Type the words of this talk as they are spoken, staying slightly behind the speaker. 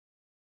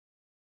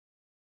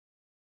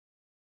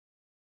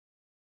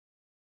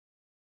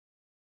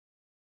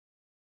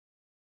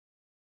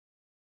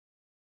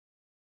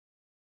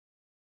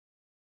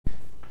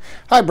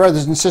Hi,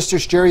 brothers and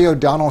sisters. Jerry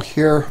O'Donnell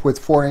here with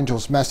Four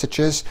Angels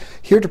Messages.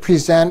 Here to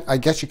present, I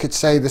guess you could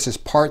say this is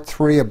part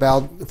 3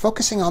 about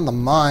focusing on the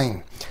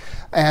mind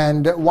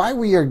and why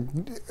we are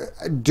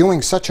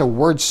doing such a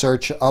word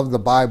search of the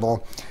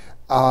Bible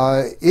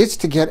is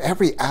to get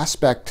every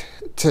aspect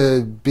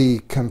to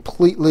be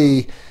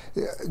completely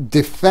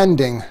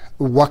defending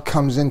what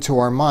comes into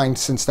our mind,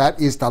 since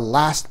that is the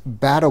last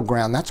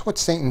battleground. That's what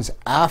Satan's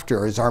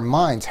after, is our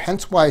minds.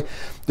 Hence why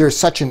there's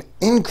such an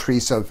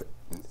increase of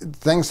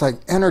things like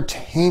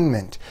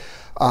entertainment,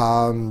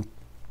 all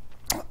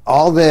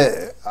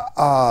the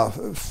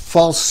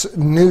false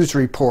news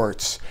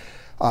reports,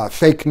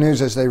 fake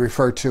news as they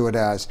refer to it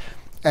as,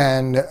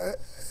 and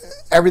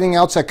everything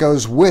else that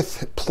goes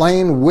with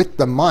playing with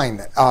the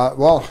mind.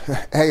 Well,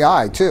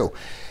 AI too.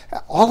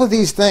 All of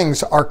these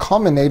things are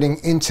culminating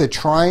into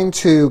trying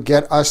to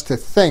get us to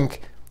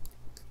think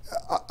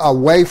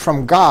away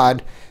from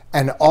God,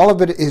 and all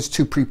of it is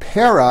to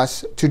prepare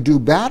us to do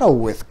battle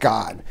with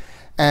God.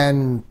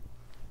 And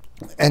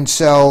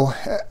so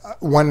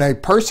when a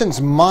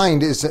person's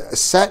mind is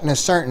set in a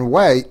certain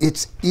way,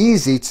 it's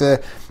easy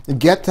to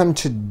get them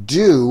to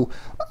do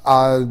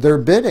their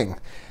bidding.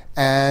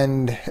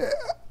 And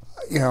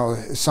you know,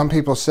 some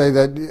people say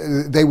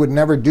that they would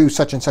never do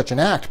such and such an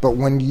act, but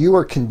when you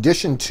are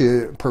conditioned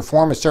to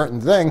perform a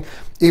certain thing,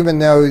 even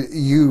though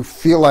you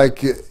feel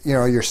like, you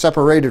know, you're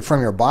separated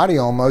from your body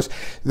almost,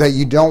 that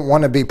you don't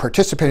want to be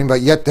participating,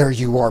 but yet there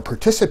you are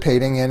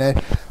participating in it,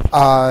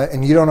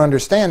 and you don't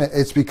understand it,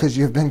 it's because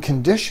you've been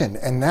conditioned.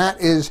 And that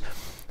is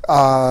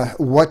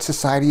what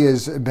society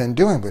has been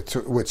doing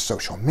with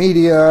social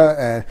media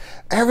and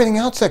everything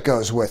else that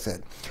goes with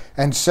it.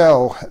 And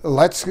so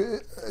let's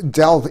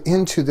delve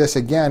into this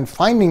again,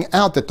 finding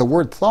out that the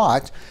word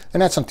thought,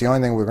 and that's not the only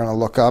thing we're going to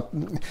look up,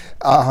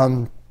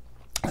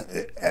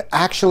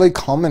 actually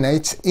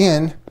culminates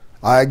in,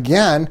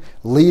 again,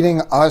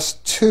 leading us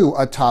to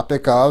a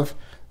topic of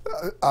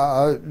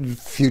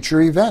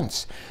future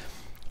events.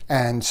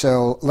 And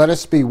so let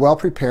us be well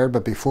prepared,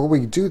 but before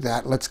we do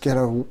that, let's get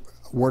a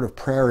word of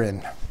prayer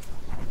in.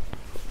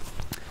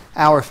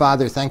 Our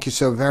Father, thank you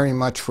so very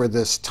much for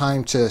this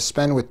time to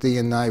spend with Thee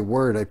in Thy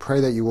Word. I pray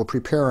that you will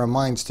prepare our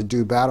minds to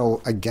do battle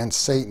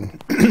against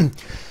Satan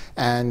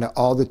and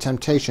all the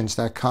temptations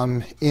that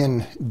come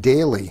in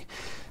daily,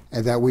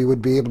 and that we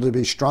would be able to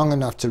be strong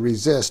enough to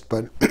resist,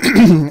 but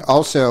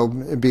also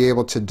be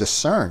able to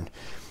discern.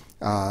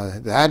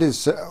 That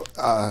is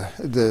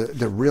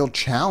the real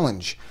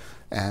challenge,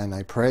 and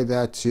I pray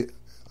that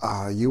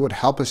you would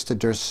help us to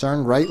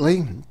discern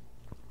rightly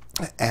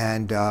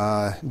and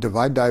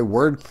divide thy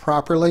word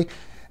properly,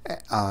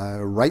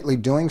 rightly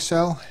doing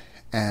so,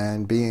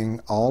 and being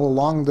all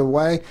along the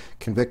way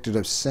convicted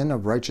of sin,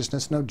 of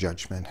righteousness, no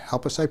judgment.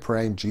 Help us, I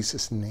pray, in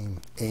Jesus' name.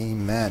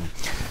 Amen.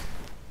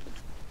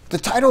 The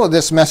title of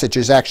this message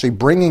is actually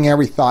Bringing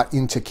Every Thought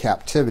into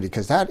Captivity,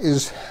 because that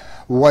is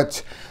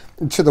what,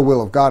 to the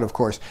will of God, of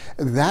course,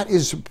 that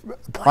is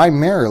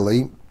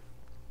primarily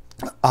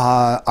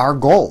our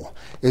goal,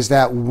 is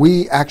that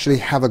we actually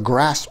have a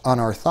grasp on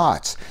our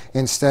thoughts.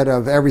 Instead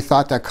of every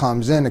thought that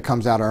comes in, it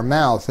comes out our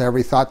mouth.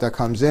 Every thought that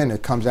comes in,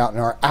 it comes out in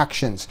our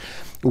actions.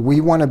 We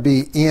want to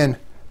be in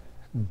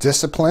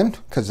discipline,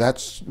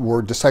 because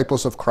we're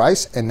disciples of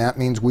Christ, and that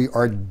means we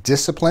are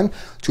disciplined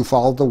to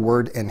follow the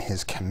word and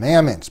his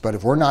commandments. But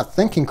if we're not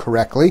thinking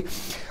correctly,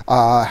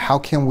 how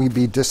can we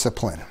be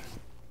disciplined?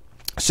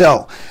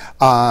 So,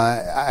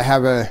 I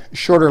have a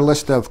shorter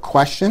list of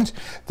questions.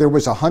 There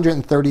was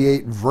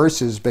 138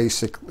 verses,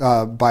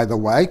 by the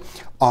way,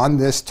 on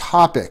this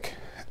topic.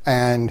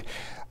 And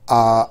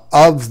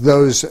of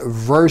those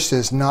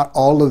verses, not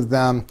all of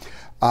them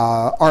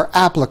are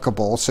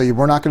applicable. So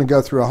we're not going to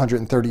go through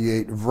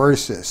 138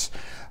 verses.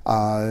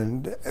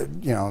 You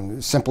know,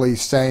 simply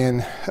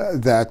saying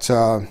that,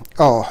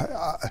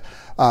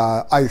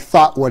 I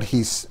thought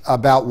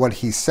about what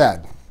he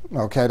said.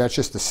 Okay, that's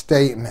just a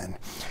statement.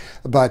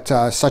 But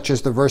such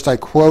as the verse I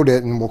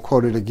quoted, and we'll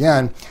quote it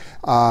again,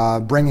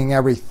 bringing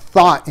every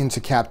thought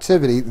into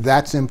captivity,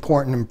 that's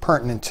important and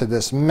pertinent to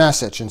this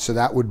message, and so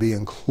that would be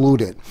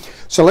included.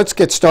 So let's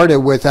get started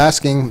with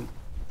asking,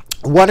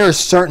 what are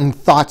certain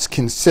thoughts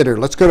considered?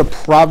 Let's go to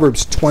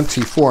Proverbs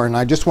 24, and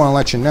I just want to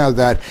let you know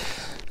that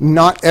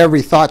not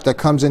every thought that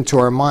comes into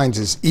our minds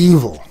is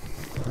evil.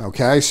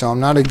 Okay, so I'm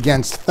not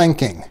against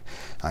thinking.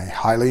 I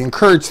highly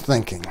encourage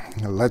thinking.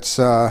 Let's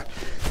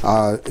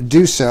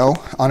do so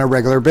on a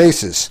regular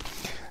basis.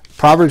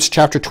 Proverbs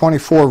chapter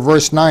 24,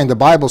 verse 9, the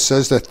Bible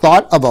says, the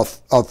thought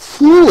of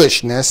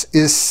foolishness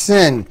is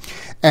sin,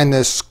 and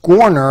the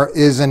scorner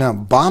is an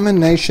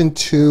abomination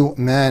to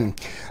men.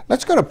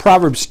 Let's go to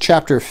Proverbs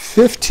chapter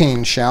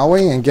 15, shall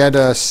we, and get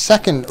a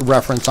second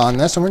reference on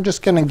this. And we're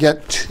just going to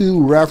get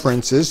 2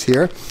 references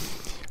here.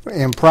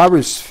 In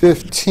Proverbs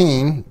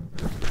 15,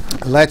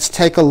 let's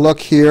take a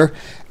look here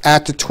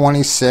at the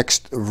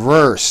 26th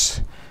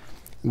verse.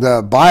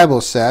 The Bible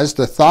says,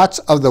 the thoughts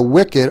of the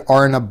wicked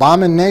are an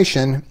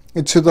abomination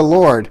to the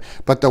Lord,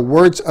 but the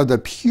words of the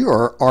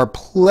pure are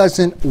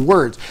pleasant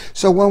words.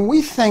 So when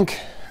we think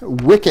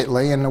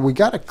wickedly, and we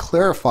got to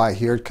clarify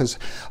here because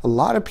a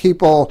lot of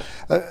people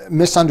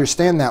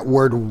misunderstand that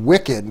word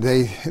wicked.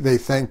 They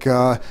think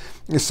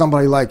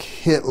somebody like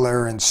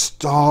Hitler and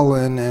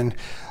Stalin and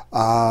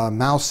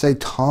Mao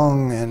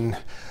Zedong and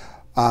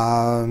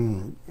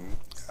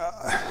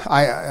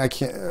I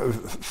can't,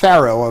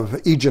 Pharaoh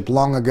of Egypt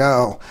long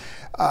ago.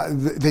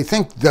 They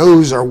think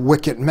those are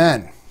wicked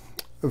men.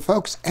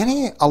 Folks,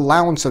 any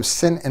allowance of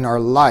sin in our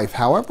life,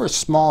 however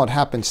small it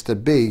happens to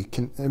be,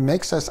 it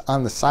makes us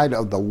on the side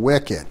of the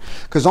wicked.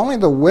 Because only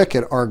the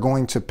wicked are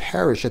going to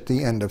perish at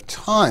the end of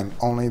time.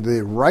 Only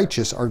the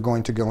righteous are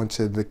going to go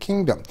into the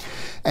kingdom.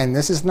 And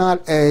this is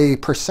not a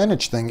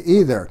percentage thing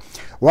either.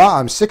 Well,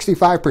 I'm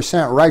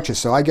 65% righteous,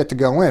 so I get to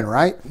go in,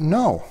 right?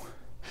 No.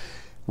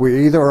 We're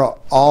either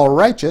all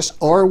righteous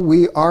or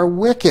we are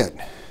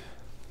wicked.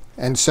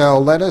 And so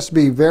let us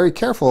be very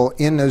careful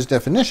in those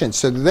definitions.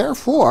 So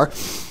therefore,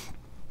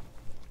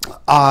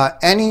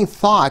 any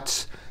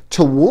thoughts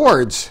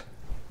towards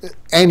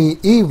any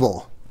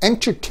evil,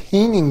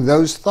 entertaining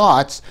those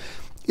thoughts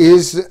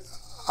is,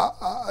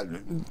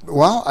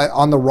 well,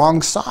 on the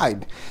wrong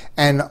side.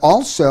 And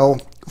also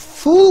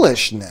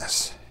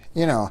foolishness,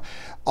 you know,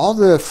 all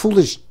the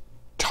foolish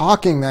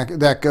talking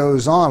that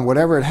goes on,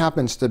 whatever it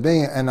happens to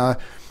be,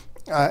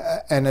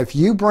 and if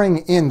you bring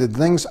in the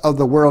things of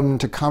the world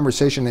into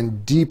conversation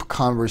and deep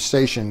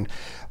conversation,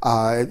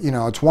 you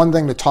know, it's one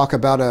thing to talk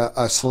about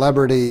a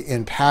celebrity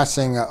in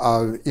passing.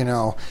 You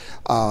know,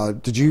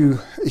 did you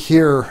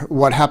hear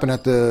what happened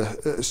at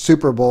the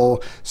Super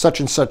Bowl? Such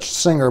and such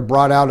singer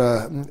brought out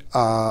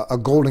a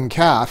golden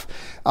calf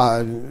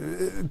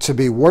to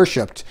be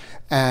worshipped,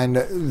 and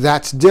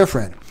that's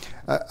different.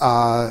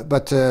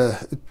 But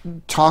to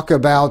talk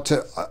about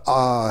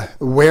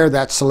where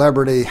that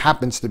celebrity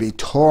happens to be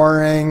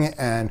touring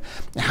and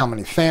how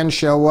many fans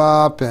show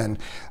up and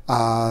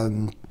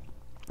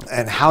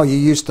how you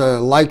used to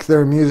like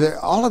their music,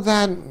 all of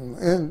that,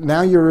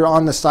 now you're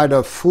on the side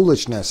of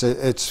foolishness.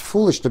 It's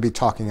foolish to be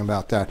talking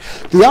about that.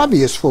 The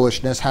obvious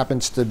foolishness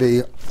happens to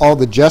be all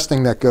the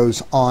jesting that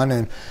goes on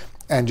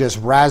and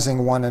just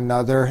razzing one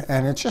another,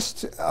 and it's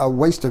just a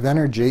waste of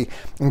energy.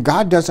 And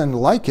God doesn't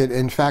like it.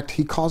 In fact,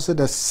 he calls it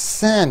a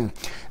sin.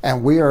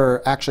 And we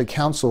are actually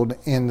counseled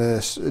in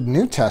the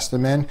New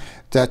Testament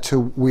that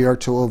we are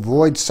to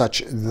avoid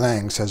such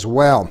things as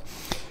well.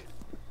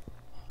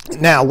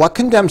 Now, what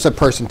condemns a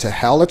person to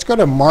hell? Let's go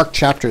to Mark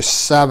chapter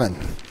 7.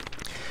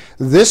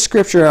 This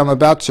scripture I'm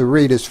about to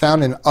read is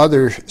found in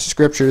other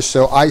scriptures,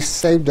 so I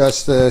saved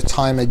us the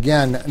time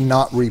again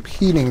not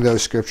repeating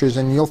those scriptures,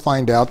 and you'll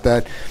find out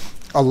that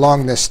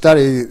along this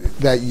study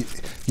that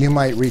you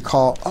might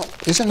recall, oh,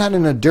 isn't that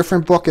in a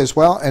different book as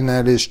well? And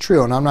that is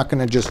true. And I'm not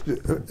going to just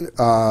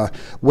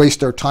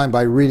waste our time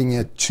by reading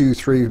it 2,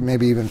 3,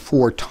 maybe even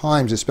 4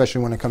 times,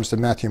 especially when it comes to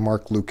Matthew,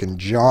 Mark, Luke, and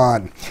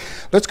John.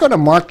 Let's go to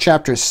Mark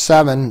chapter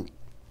 7.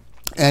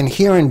 And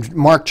here in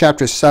Mark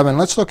chapter 7,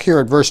 let's look here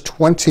at verse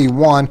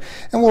 21,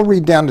 and we'll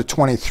read down to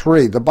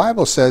 23. The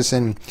Bible says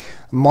in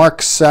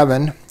Mark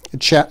 7,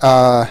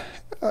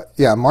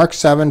 Mark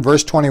 7,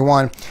 verse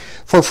 21,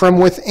 for from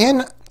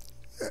within,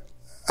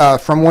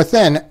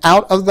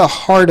 out of the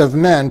heart of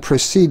men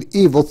proceed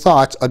evil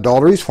thoughts,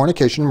 adulteries,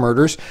 fornication,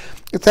 murders,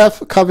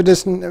 theft,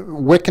 covetousness,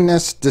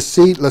 wickedness,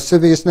 deceit,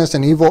 lasciviousness,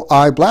 and evil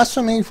eye,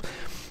 blasphemy,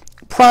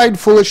 pride,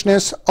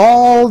 foolishness.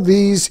 All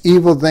these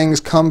evil things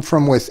come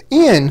from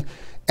within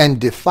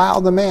and defile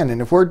the man. And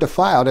if we're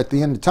defiled at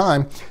the end of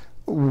time,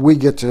 we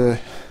get to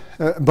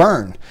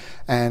burn.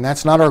 And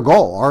that's not our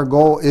goal. Our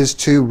goal is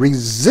to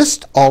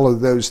resist all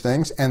of those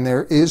things. And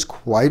there is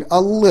quite a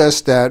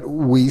list that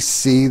we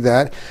see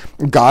that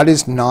God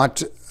is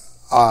not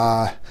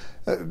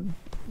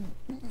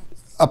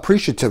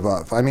appreciative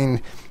of. I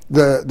mean,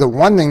 the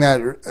one thing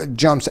that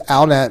jumps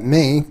out at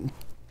me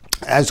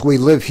as we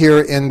live here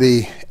in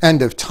the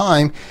end of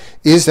time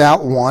is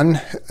that one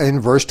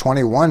in verse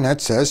 21 that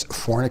says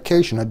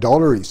fornication,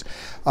 adulteries.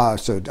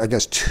 So I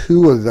guess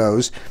 2 of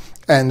those.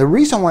 And the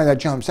reason why that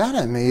jumps out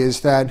at me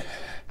is that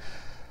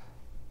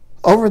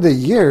over the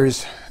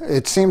years,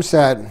 it seems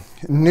that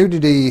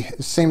nudity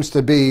seems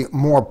to be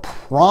more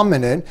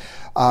prominent.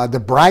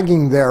 The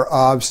bragging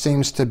thereof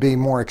seems to be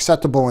more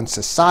acceptable in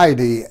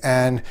society,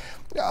 and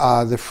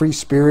the free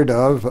spirit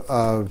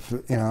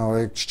of you know,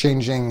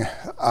 exchanging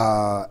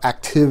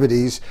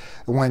activities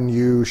when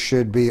you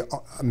should be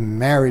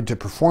married to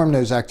perform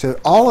those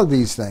activities, all of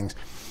these things.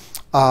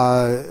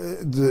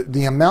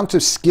 The amount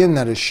of skin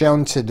that is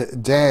shown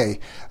today,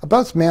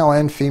 both male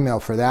and female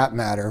for that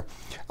matter,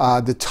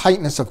 the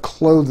tightness of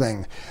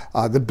clothing,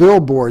 the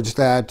billboards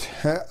that,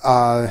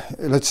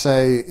 let's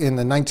say in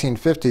the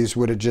 1950s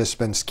would have just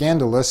been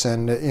scandalous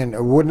and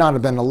would not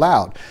have been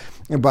allowed.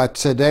 But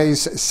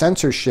today's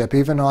censorship,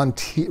 even on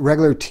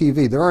regular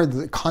TV, there are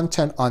the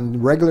content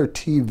on regular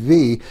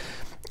TV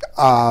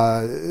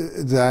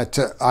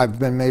that I've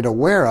been made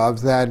aware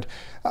of that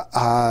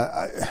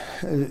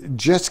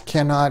just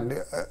cannot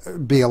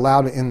be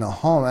allowed in the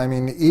home. I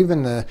mean,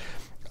 even the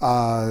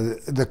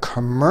the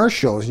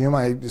commercials. You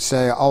might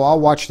say, "Oh, I'll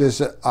watch this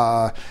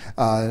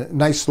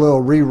nice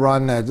little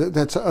rerun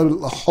that's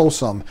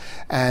wholesome,"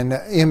 and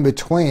in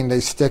between they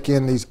stick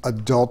in these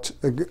adult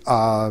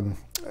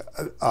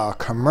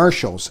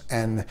commercials,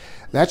 and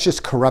that's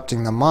just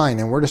corrupting the mind.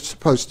 And we're just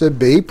supposed to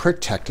be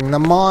protecting the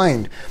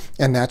mind,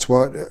 and that's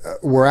what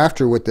we're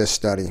after with this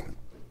study.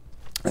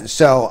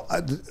 So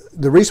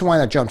the reason why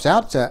that jumps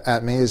out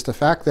at me is the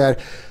fact that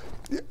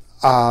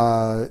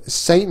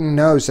Satan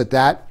knows that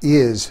that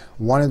is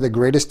one of the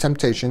greatest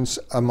temptations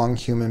among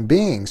human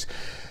beings.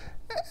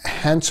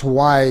 Hence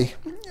why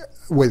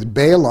with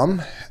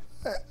Balaam,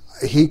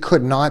 he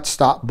could not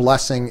stop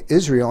blessing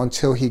Israel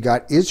until he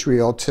got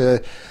Israel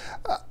to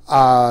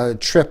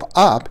trip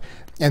up,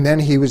 and then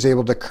he was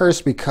able to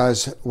curse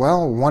because,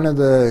 well, one of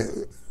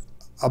the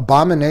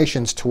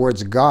abominations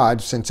towards God,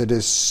 since it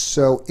is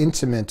so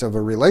intimate of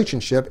a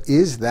relationship,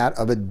 is that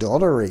of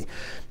adultery.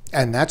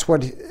 And that's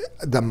what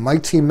the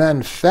mighty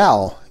men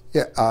fell,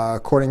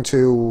 according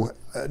to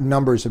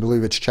Numbers, I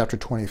believe it's chapter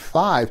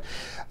 25,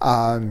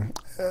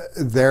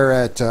 there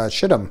at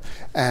Shittim.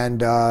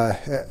 And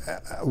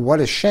what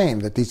a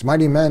shame that these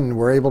mighty men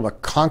were able to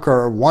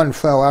conquer one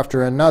foe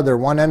after another,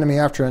 one enemy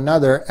after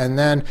another, and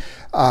then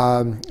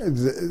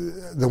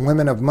the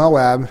women of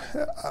Moab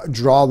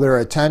draw their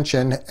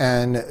attention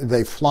and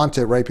they flaunt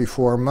it right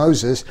before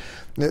Moses,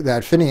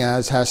 that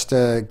Phinehas has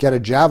to get a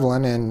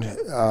javelin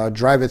and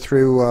drive it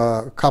through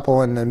a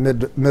couple in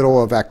the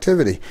middle of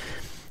activity.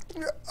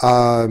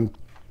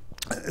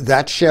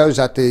 That shows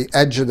at the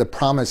edge of the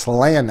promised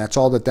land. That's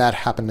all that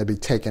happened to be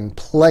taking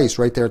place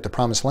right there at the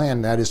promised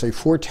land. That is a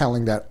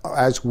foretelling that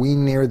as we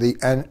near the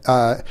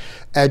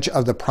edge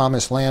of the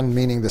promised land,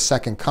 meaning the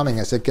second coming,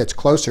 as it gets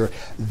closer,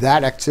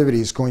 that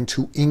activity is going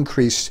to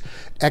increase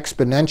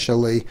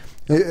exponentially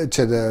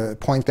to the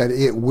point that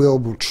it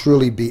will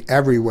truly be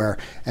everywhere.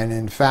 And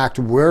in fact,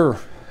 we're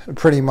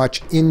pretty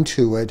much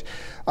into it.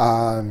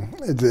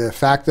 The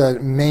fact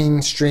that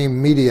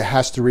mainstream media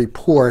has to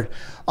report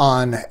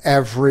on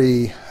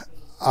every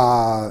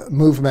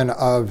movement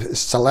of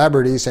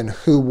celebrities and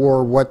who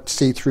wore what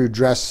see-through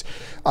dress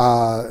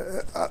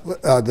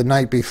the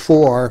night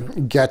before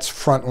gets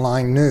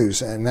frontline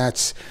news, and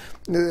that's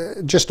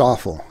just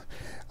awful.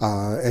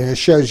 And it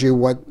shows you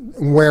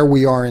where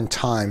we are in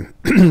time.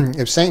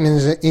 If Satan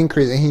is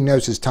increasing, he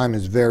knows his time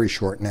is very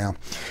short now.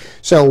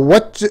 So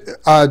what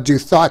do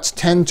thoughts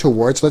tend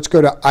towards? Let's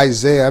go to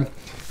Isaiah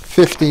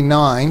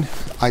 59.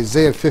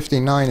 Isaiah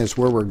 59 is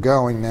where we're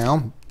going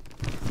now.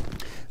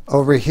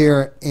 Over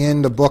here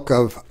in the book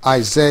of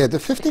Isaiah, the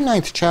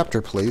 59th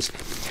chapter, please.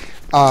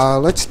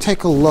 Let's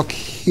take a look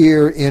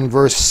here in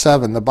verse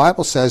 7. The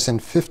Bible says in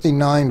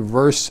 59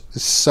 verse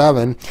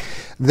 7,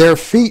 "Their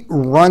feet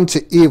run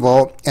to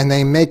evil, and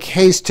they make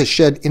haste to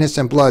shed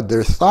innocent blood.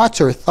 Their thoughts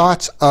are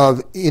thoughts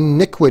of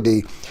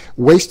iniquity.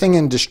 Wasting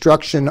and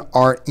destruction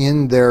are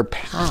in their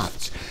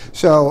paths."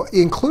 So,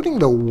 including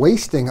the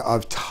wasting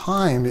of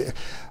time,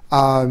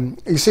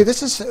 you see,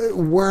 this is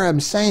where I'm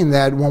saying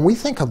that when we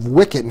think of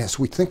wickedness,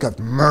 we think of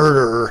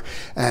murder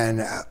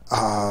and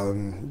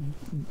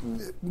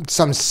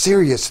some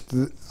serious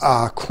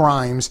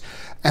crimes,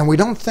 and we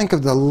don't think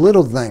of the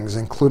little things,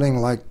 including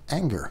like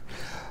anger.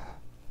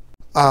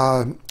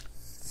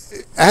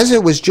 As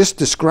it was just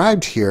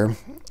described here,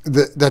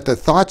 that the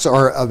thoughts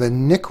are of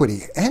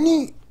iniquity.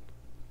 Any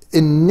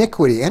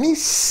iniquity, any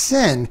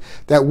sin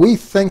that we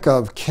think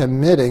of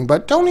committing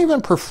but don't even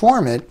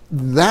perform it,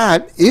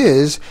 that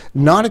is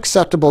not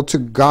acceptable to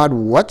God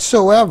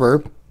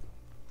whatsoever,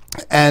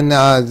 and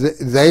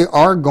they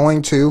are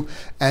going to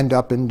end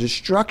up in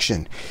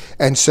destruction.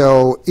 And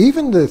so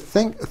even the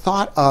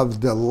thought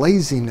of the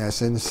laziness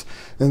and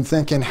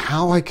thinking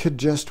how I could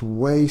just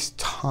waste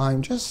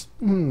time, just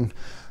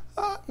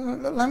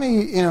let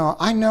me,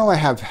 I know I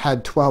have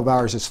had 12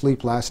 hours of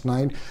sleep last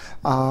night.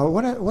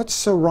 What's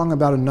so wrong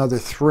about another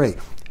 3?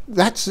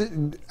 That's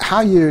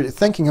how you're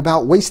thinking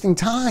about wasting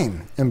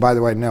time. And by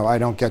the way, no, I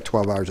don't get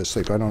 12 hours of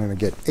sleep. I don't even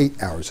get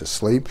 8 hours of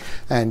sleep.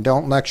 And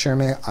don't lecture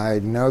me. I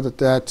know that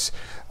that's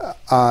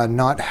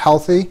not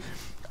healthy.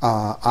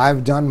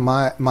 I've done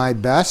my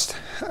best,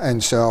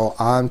 and so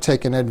I'm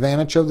taking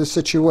advantage of the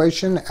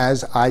situation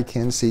as I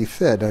can see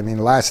fit. I mean,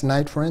 last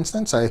night, for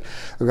instance, I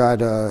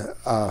got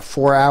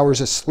 4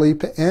 hours of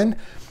sleep in,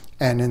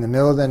 and in the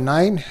middle of the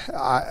night,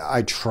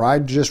 I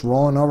tried just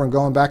rolling over and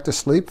going back to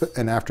sleep,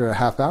 and after a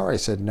half hour, I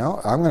said,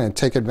 no, I'm going to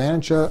take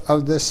advantage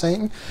of this,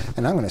 Satan,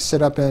 and I'm going to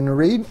sit up and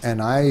read,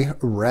 and I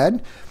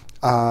read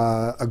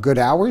a good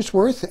hour's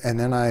worth, and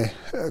then I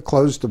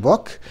closed the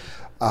book.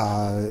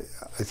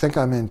 I think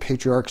I'm in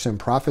Patriarchs and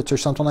Prophets or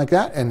something like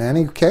that. In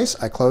any case,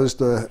 I closed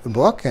the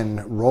book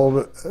and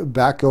rolled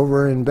back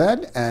over in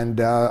bed, and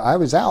I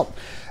was out.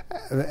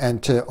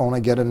 And to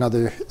only get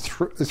another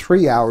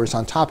 3 hours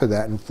on top of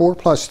that. And 4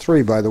 plus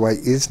 3, by the way,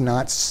 is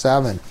not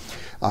 7.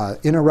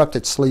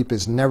 Interrupted sleep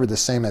is never the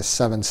same as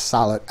 7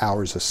 solid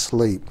hours of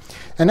sleep.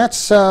 And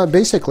that's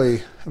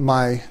basically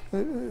my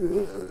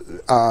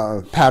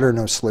pattern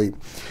of sleep.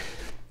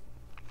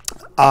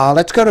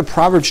 Let's go to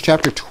Proverbs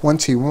chapter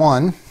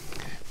 21.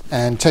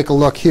 And take a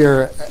look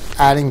here,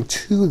 adding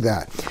to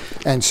that.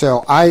 And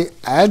so I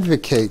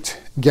advocate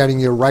getting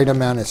your right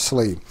amount of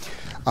sleep.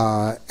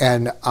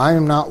 And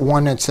I'm not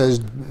one that says,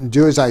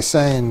 do as I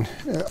say and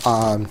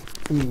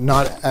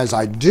not as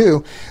I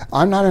do.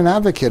 I'm not an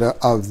advocate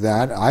of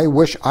that. I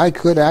wish I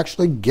could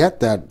actually get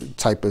that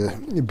type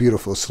of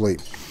beautiful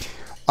sleep.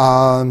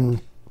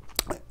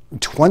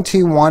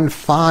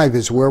 21:5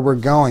 is where we're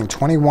going.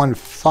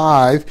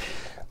 21:5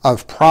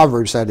 of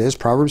Proverbs, that is,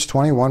 Proverbs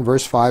 21,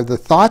 verse 5. The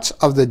thoughts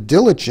of the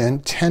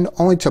diligent tend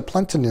only to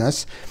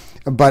plenteousness,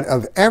 but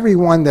of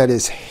everyone that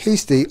is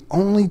hasty,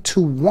 only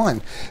to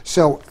one.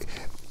 So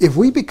if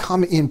we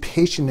become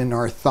impatient in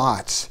our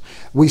thoughts,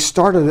 we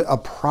started a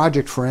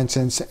project, for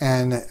instance,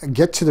 and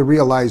get to the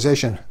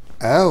realization,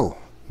 oh,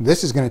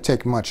 this is going to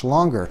take much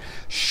longer.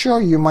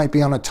 Sure, you might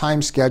be on a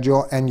time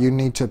schedule and you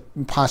need to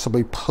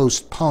possibly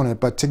postpone it,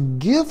 but to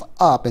give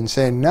up and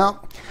say, no,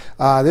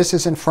 this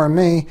isn't for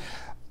me,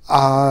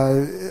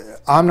 I'm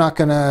not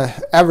going to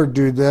ever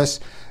do this,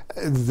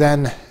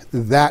 then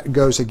that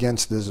goes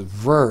against this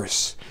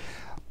verse.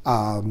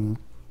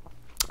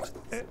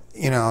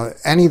 You know,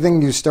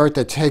 anything you start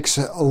that takes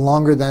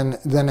longer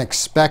than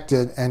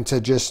expected, and to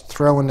just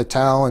throw in the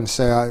towel and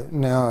say,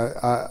 no,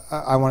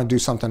 I want to do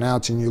something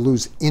else, and you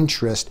lose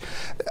interest,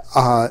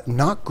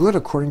 not good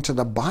according to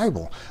the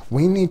Bible.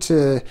 We need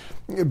to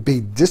be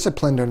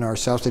disciplined in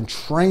ourselves and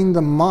train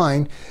the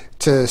mind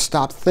to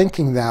stop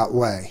thinking that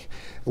way.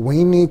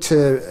 We need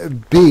to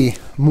be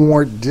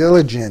more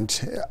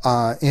diligent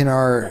in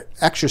our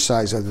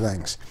exercise of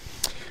things.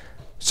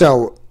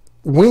 So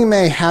we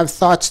may have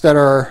thoughts that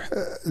are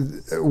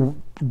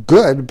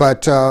good,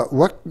 but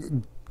what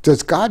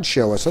does God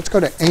show us? Let's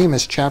go to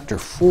Amos chapter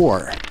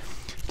 4.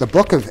 The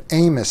book of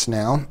Amos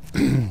now.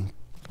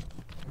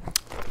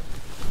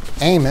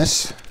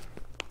 Amos.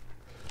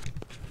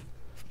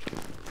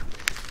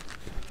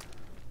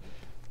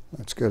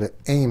 Let's go to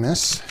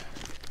Amos.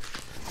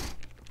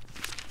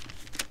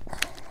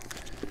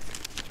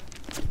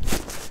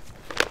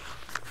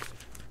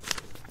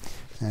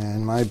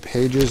 And my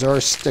pages are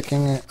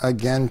sticking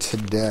again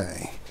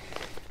today.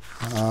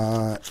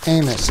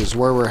 Amos is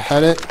where we're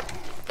headed.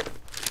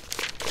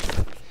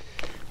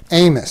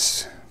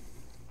 Amos.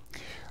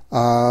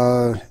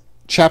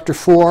 Chapter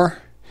 4.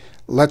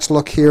 Let's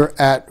look here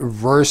at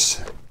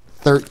verse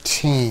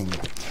 13.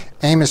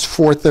 Amos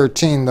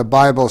 4:13, the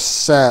Bible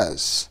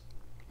says,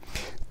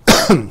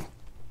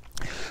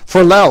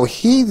 For lo,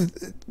 he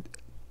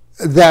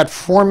that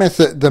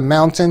formeth the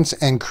mountains,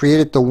 and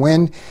createth the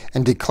wind,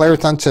 and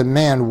declareth unto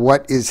man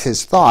what is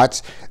his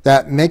thoughts,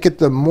 that maketh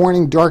the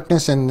morning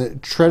darkness,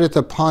 and treadeth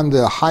upon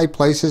the high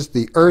places,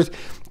 the earth,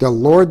 the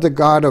Lord, the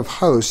God of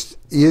hosts,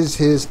 is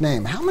his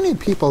name. How many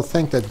people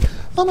think that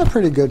I'm a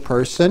pretty good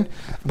person,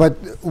 but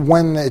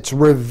when it's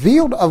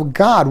revealed of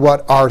God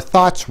what our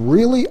thoughts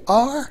really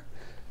are,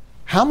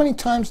 how many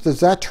times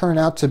does that turn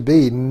out to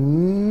be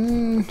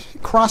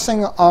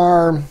crossing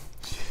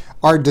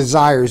our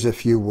desires,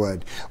 if you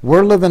would?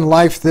 We're living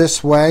life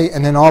this way,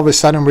 and then all of a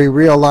sudden we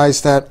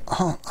realize that,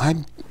 oh,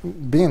 I'm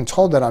being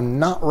told that I'm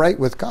not right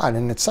with God,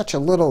 and it's such a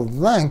little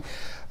thing,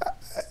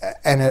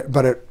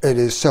 but it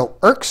is so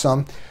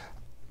irksome.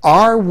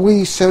 Are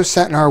we so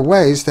set in our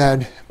ways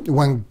that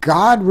when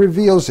God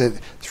reveals it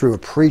through a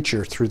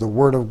preacher, through the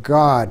Word of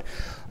God,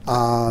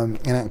 and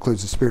that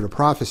includes the spirit of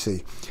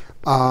prophecy,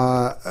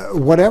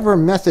 whatever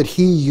method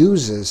he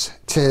uses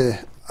to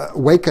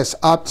wake us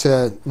up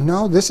to,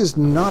 no, this is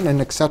not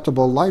an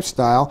acceptable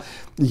lifestyle.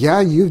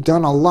 Yeah, you've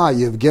done a lot.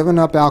 You've given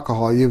up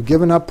alcohol. You've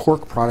given up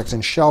pork products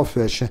and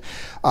shellfish.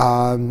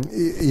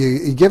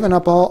 You've given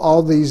up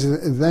all these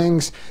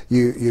things.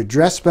 You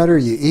dress better.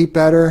 You eat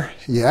better.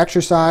 You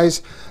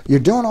exercise. You're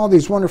doing all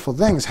these wonderful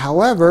things.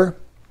 However,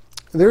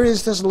 there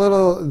is this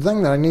little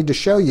thing that I need to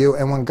show you.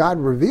 And when God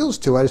reveals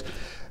to us,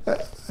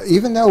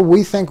 even though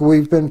we think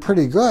we've been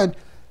pretty good,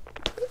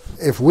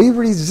 if we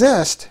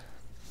resist,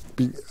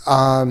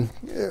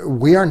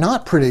 we are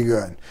not pretty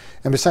good.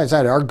 And besides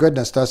that, our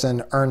goodness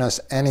doesn't earn us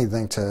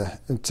anything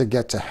to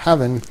get to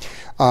heaven.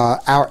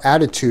 Our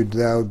attitude,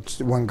 though,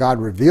 when God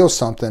reveals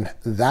something,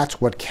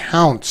 that's what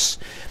counts.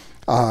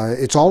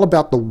 It's all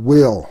about the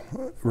will,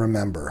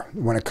 remember,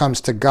 when it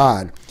comes to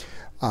God.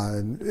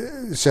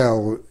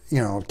 So,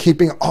 you know,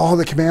 keeping all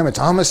the commandments.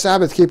 I'm a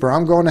Sabbath keeper.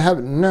 I'm going to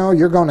heaven. No,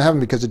 you're going to heaven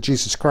because of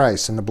Jesus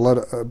Christ and the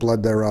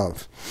blood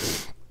thereof.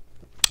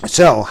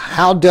 So,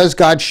 how does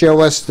God show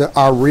us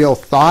our real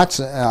thoughts?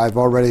 I've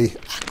already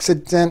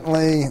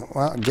accidentally,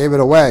 gave it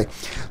away.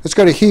 Let's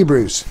go to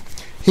Hebrews.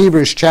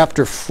 Hebrews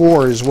chapter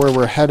 4 is where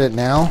we're headed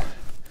now.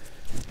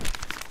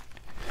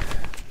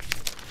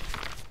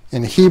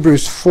 In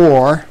Hebrews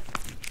 4,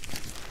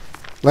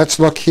 let's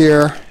look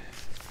here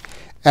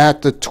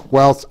at the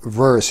 12th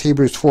verse.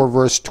 Hebrews 4,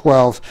 verse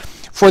 12.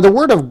 For the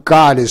word of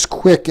God is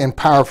quick and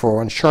powerful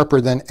and sharper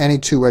than any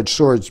two-edged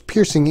sword,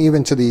 piercing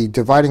even to the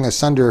dividing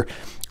asunder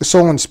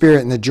soul and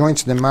spirit and the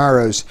joints and the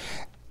marrows,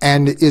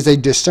 and is a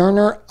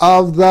discerner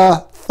of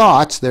the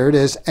thoughts, there it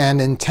is, and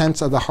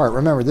intents of the heart.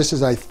 Remember, this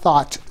is a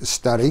thought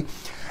study.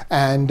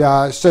 And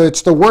so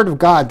it's the Word of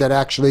God that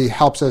actually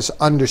helps us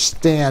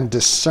understand,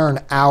 discern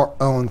our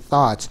own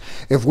thoughts.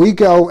 If we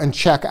go and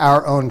check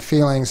our own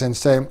feelings and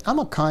say, I'm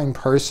a kind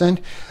person,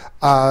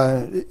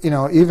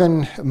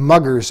 even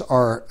muggers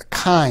are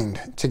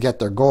kind to get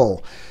their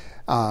goal.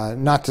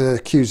 Not to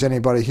accuse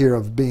anybody here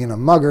of being a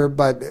mugger,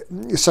 but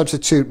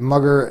substitute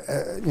mugger,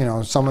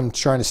 someone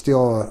trying to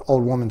steal an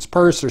old woman's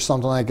purse or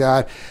something like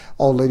that,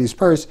 old lady's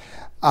purse.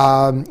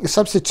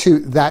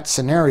 Substitute that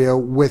scenario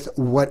with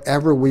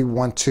whatever we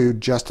want to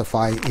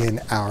justify in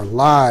our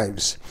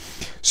lives.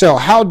 So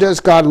how does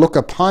God look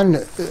upon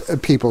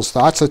people's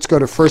thoughts? Let's go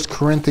to 1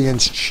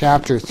 Corinthians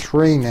chapter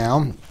 3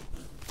 now.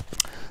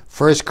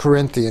 1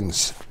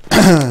 Corinthians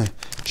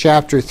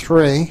chapter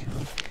 3,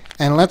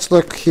 and let's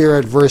look here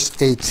at verse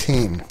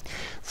 18.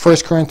 1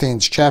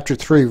 Corinthians chapter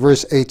 3,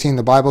 verse 18,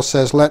 the Bible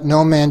says, "Let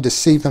no man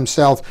deceive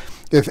himself.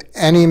 If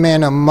any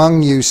man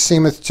among you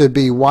seemeth to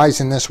be wise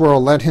in this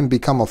world, let him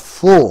become a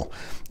fool,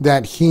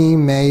 that he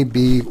may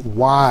be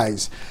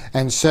wise."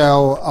 And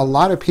so a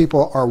lot of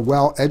people are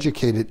well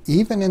educated,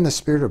 even in the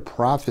spirit of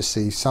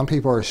prophecy. Some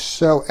people are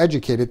so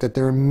educated that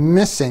they're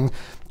missing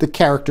the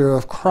character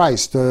of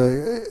Christ.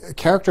 The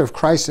character of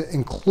Christ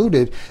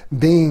included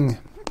being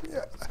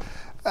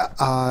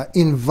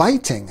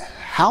inviting.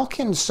 How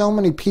can so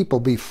many people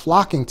be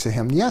flocking to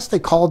him? Yes, they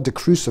called to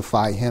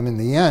crucify him in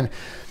the end,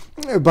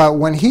 but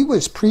when he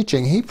was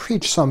preaching, he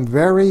preached some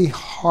very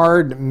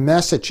hard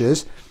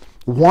messages.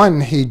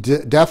 One, he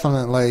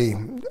definitely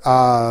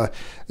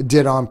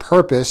did on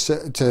purpose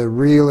to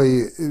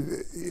really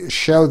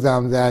show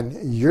them that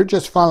you're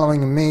just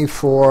following me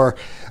for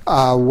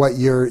what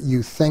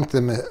you think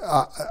the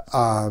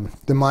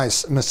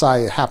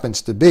Messiah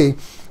happens to be.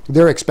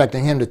 They're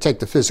expecting him to take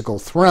the physical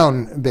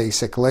throne,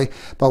 basically.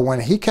 But when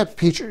he kept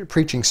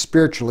preaching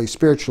spiritually,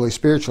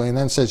 and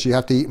then says, you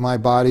have to eat my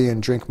body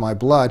and drink my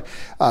blood,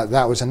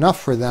 that was enough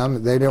for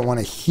them. They didn't want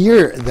to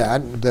hear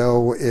that,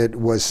 though it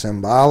was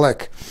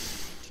symbolic.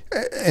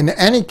 In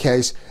any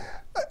case,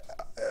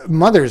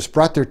 mothers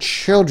brought their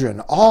children,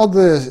 all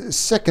the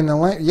sick in the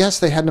land. Yes,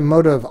 they had the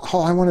motive,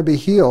 I want to be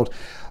healed.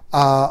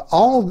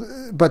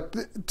 But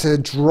to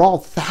draw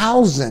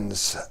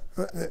thousands,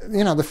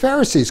 the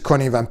Pharisees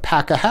couldn't even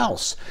pack a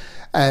house.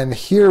 And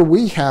here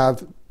we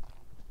have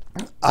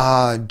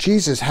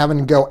Jesus having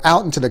to go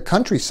out into the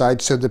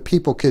countryside so the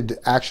people could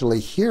actually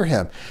hear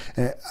him.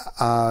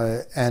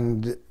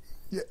 And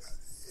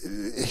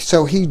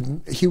so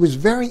he was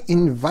very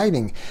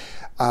inviting.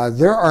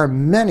 There are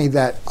many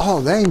that,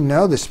 they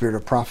know the spirit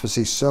of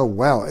prophecy so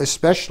well,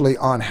 especially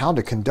on how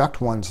to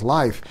conduct one's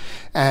life.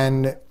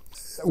 And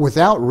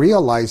without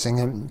realizing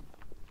it,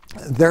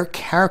 their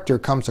character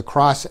comes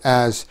across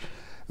as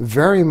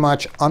very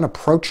much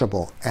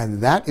unapproachable,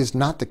 and that is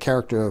not the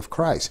character of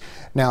Christ.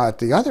 Now, at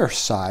the other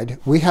side,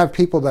 we have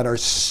people that are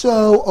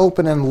so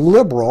open and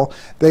liberal,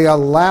 they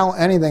allow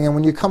anything, and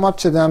when you come up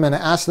to them and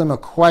ask them a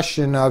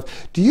question of,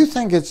 do you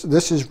think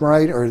this is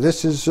right or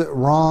this is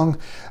wrong,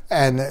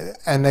 and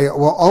they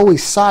will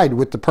always side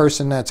with the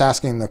person that's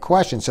asking the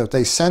question. So if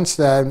they sense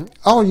that,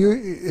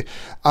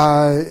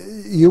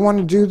 you want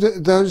to do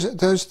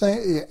those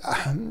things,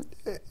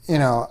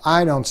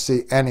 I don't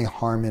see any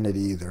harm in it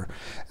either.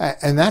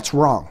 And that's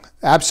wrong,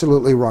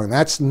 absolutely wrong.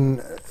 That's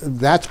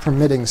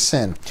permitting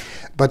sin.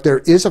 But there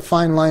is a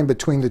fine line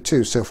between the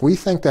two. So if we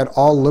think that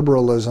all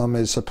liberalism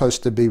is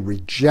supposed to be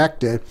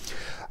rejected,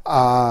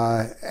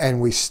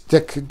 and we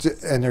stick to,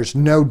 and there's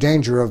no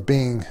danger of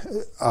being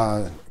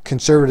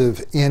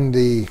conservative in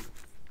the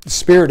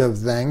spirit of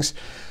things,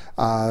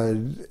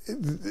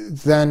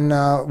 then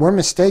we're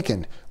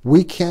mistaken.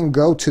 We can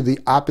go to the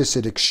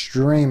opposite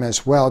extreme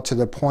as well, to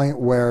the point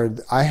where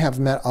I have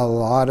met a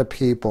lot of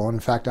people. In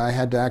fact, I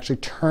had to actually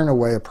turn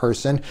away a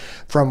person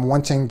from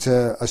wanting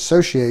to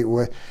associate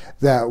with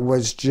that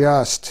was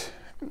just,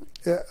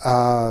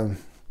 no,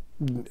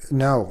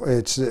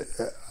 it's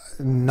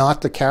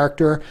not the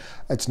character.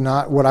 It's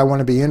not what I want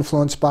to be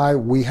influenced by.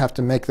 We have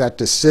to make that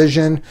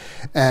decision,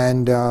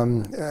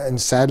 and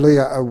sadly,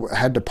 I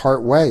had to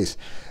part ways.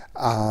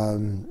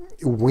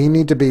 We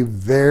need to be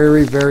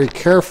very, very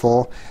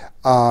careful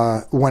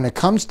when it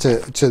comes to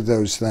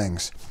those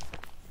things.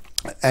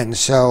 And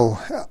so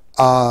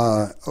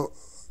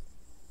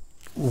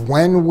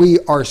when we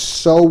are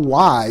so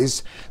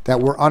wise that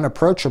we're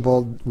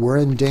unapproachable, we're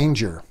in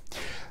danger.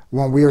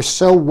 When we are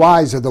so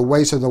wise of the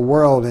ways of the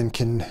world and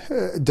can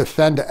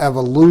defend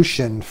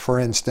evolution, for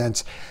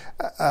instance,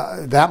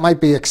 that might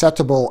be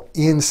acceptable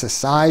in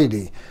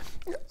society.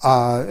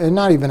 And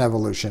not even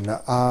evolution,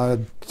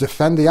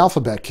 defend the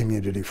alphabet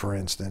community, for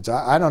instance.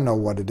 I don't know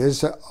what it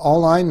is.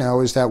 All I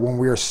know is that when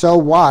we are so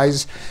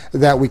wise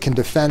that we can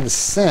defend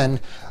sin,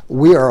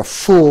 we are a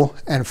fool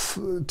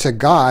to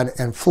God,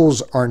 and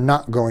fools are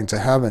not going to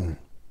heaven.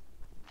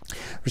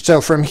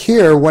 So from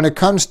here, when it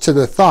comes to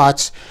the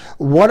thoughts,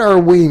 what are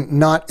we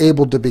not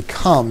able to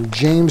become?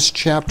 James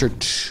chapter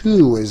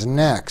 2 is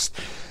next.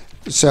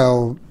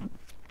 So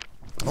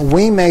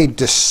we may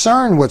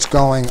discern what's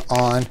going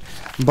on,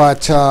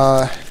 but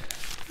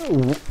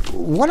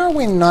what are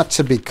we not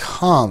to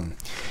become?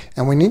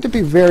 And we need to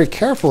be very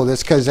careful of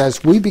this, because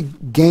as we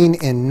gain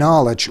in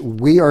knowledge,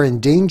 we are in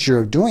danger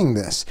of doing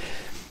this.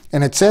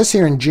 And it says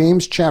here in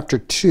James chapter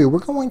 2, we're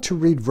going to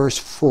read verse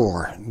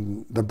 4.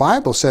 The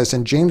Bible says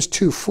in James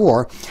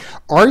 2:4,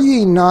 "Are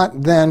ye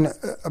not then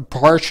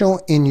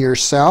partial in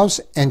yourselves,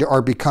 and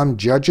are become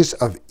judges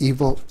of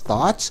evil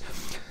thoughts?"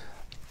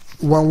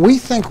 When we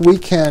think we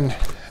can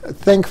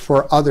think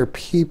for other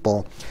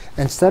people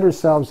and set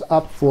ourselves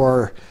up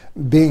for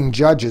being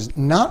judges,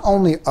 not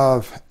only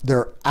of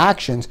their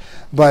actions,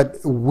 but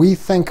we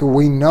think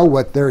we know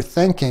what they're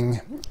thinking,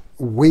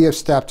 we have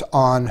stepped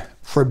on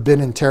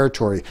forbidden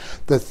territory.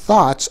 The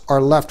thoughts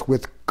are left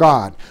with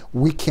God.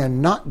 We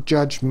cannot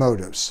judge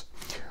motives.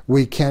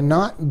 We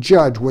cannot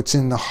judge what's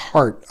in the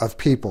heart of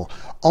people.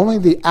 Only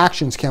the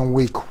actions can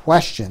we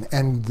question,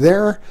 and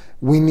there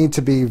we need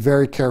to be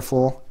very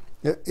careful.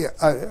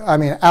 I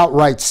mean,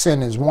 outright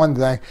sin is one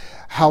thing.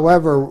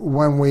 However,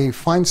 when we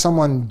find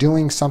someone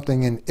doing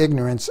something in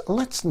ignorance,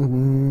 let's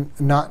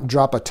not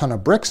drop a ton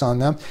of bricks on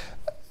them.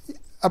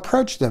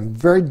 Approach them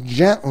very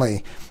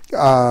gently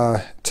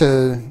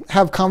to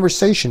have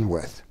conversation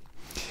with.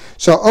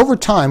 So over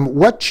time,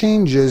 what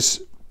changes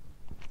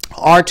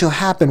are to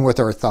happen with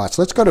our thoughts?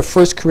 Let's go to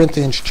 1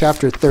 Corinthians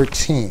chapter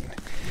 13.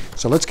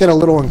 So let's get a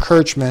little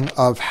encouragement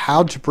of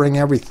how to bring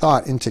every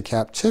thought into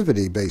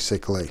captivity,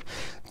 basically.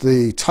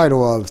 The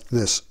title of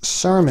this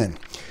sermon,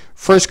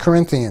 1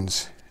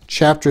 Corinthians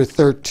chapter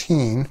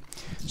 13.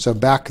 So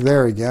back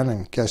there again,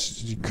 I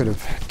guess you could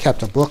have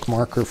kept a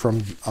bookmarker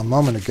from a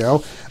moment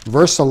ago.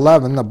 Verse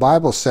 11, the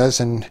Bible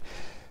says in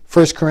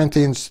 1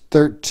 Corinthians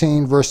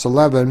 13, verse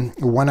 11,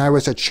 "When I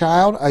was a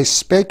child, I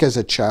spake as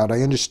a child,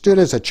 I understood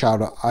as a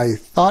child, I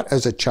thought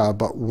as a child,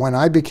 but when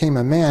I became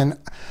a man,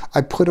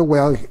 I put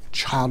away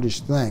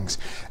childish things."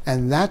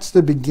 And that's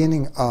the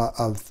beginning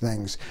of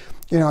things.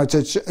 You know,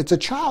 it's a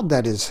child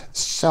that is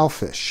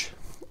selfish.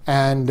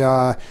 And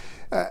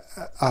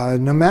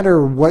no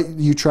matter what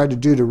you try to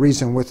do to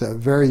reason with a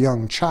very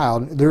young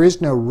child, there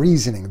is no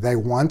reasoning. They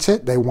want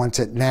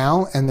it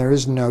now, and there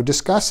is no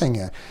discussing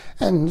it.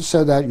 And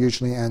so that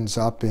usually ends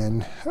up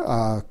in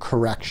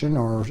correction,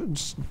 or,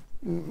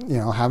 you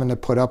know, having to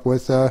put up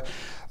with a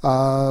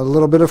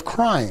little bit of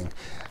crying.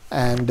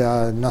 And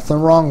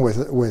nothing wrong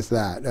with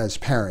that as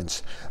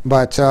parents.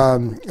 But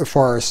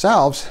for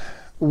ourselves,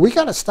 we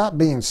got to stop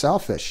being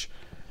selfish.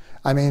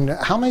 I mean,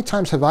 how many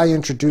times have I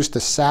introduced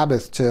the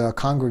Sabbath to a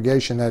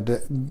congregation that,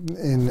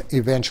 in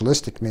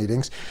evangelistic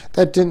meetings,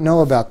 that didn't know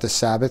about the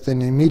Sabbath,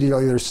 and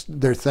immediately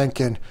they're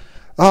thinking,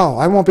 "Oh,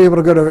 I won't be able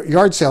to go to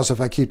yard sales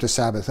if I keep the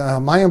Sabbath.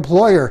 My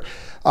employer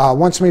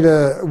wants me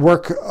to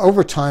work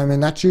overtime,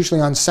 and that's usually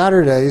on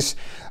Saturdays,"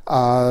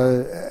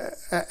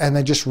 and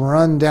they just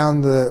run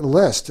down the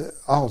list.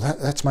 "Oh,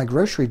 that's my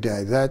grocery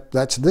day.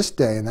 That's this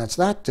day, and that's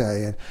that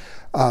day." And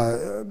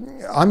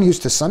I'm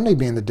used to Sunday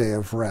being the day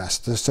of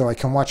rest, so I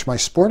can watch my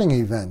sporting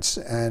events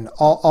and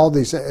all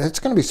these. It's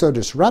going to be so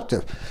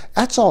disruptive.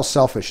 That's all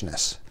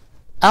selfishness,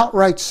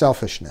 outright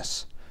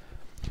selfishness.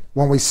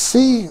 When we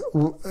see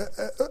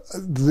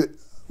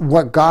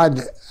what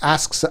God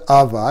asks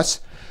of us,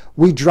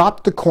 we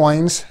drop the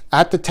coins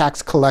at the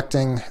tax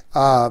collecting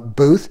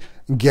booth,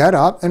 get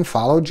up and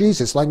follow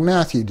Jesus like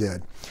Matthew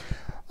did.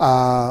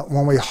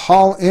 When we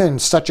haul in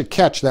such a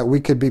catch that we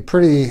could be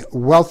pretty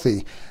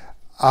wealthy,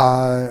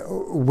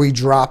 we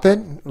drop it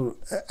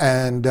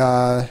and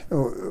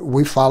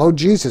we follow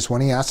Jesus when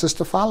he asks us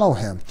to follow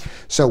him.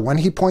 So when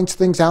he points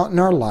things out in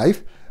our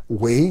life,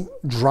 we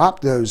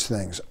drop those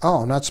things.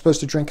 "Oh, I'm not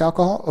supposed to drink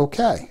alcohol?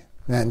 Okay.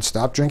 And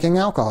stop drinking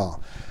alcohol.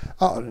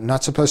 Oh,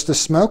 not supposed to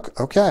smoke?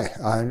 Okay.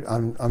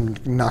 I'm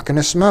not going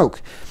to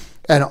smoke."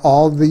 And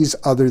all these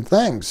other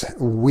things.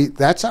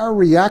 That's our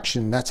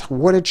reaction. That's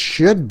what it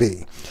should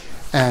be.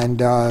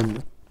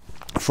 And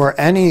for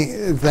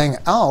anything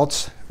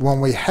else, when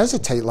we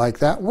hesitate like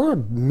that, we're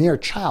a mere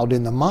child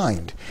in the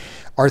mind.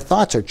 Our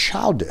thoughts are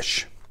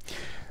childish.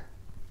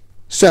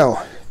 So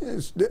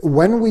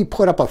when we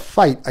put up a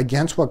fight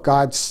against what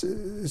God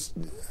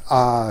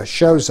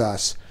shows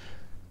us,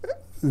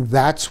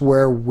 that's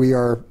where we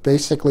are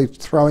basically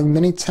throwing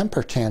mini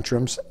temper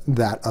tantrums,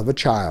 that of a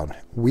child.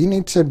 We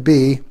need to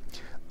be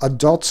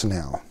adults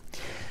now.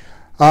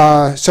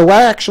 So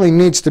what actually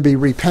needs to be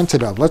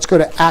repented of? Let's go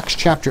to Acts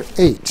chapter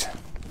 8.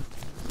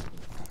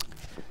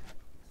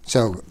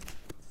 So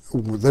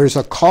there's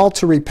a call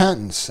to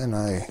repentance, and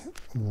I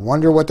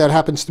wonder what that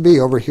happens to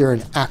be over here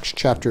in Acts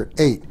chapter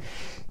 8.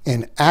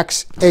 In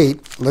Acts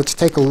 8, let's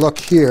take a look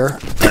here.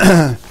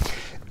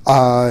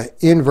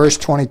 In verse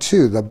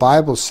 22, the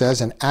Bible says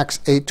in Acts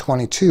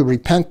 8:22,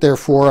 "Repent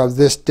therefore of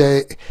this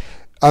day,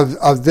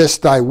 of this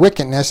thy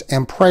wickedness,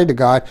 and pray to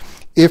God,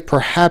 if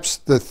perhaps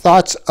the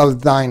thoughts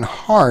of thine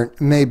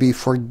heart may be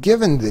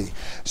forgiven thee."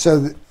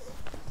 So,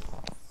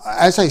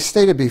 as I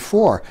stated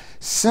before,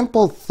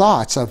 simple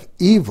thoughts of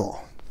evil.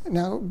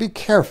 Now, be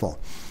careful.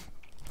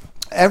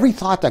 Every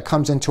thought that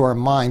comes into our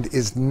mind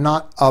is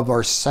not of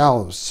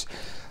ourselves.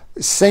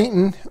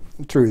 Satan,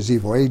 through his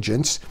evil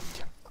agents,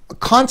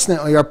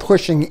 constantly are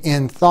pushing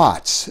in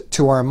thoughts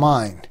to our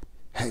mind.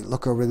 hey,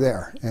 look over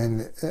there,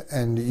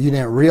 and you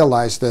didn't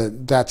realize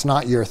that that's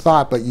not your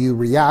thought, but you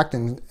react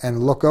and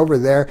look over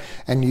there,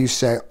 and you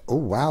say, oh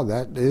wow,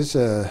 that is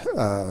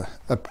a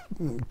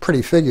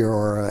pretty figure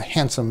or a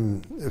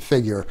handsome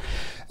figure,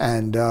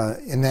 and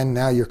then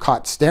now you're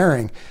caught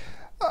staring.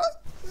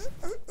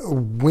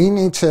 We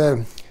need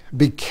to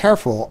be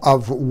careful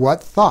of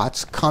what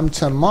thoughts come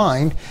to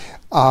mind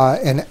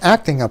and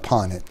acting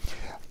upon it.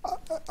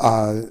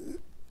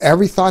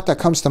 Every thought that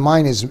comes to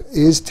mind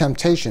is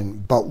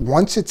temptation, but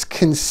once it's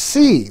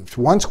conceived,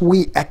 once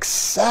we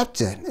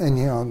accept it, and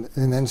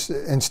and then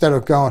instead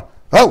of going,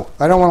 oh,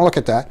 I don't want to look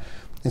at that,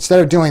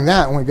 instead of doing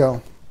that, and we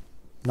go,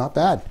 not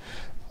bad.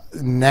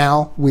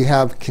 Now we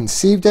have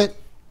conceived it.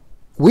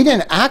 We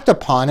didn't act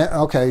upon it.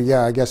 Okay,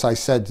 yeah, I guess I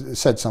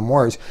said some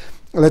words.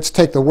 Let's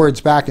take the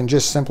words back and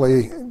just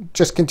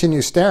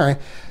continue staring.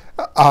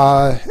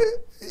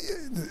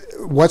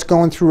 What's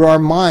going through our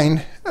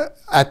mind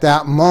at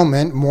that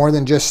moment, more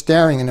than just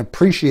staring and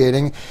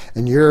appreciating,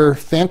 and you're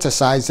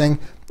fantasizing,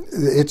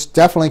 it's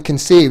definitely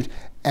conceived.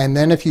 And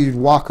then if you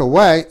walk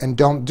away and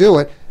don't do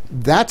it,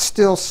 that's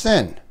still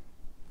sin,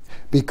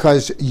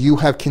 because you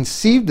have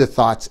conceived the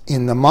thoughts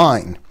in the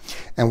mind.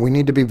 And we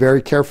need to be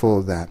very careful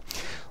of that.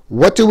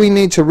 What do we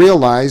need to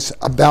realize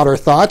about our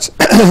thoughts?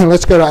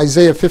 Let's go to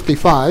Isaiah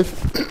 55.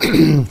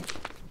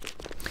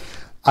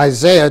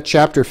 Isaiah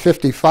chapter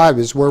 55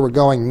 is where we're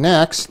going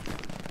next.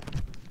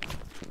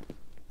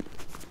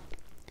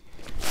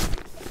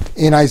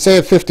 In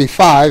Isaiah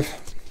 55,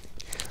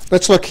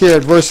 let's look here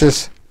at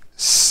verses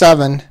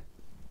 7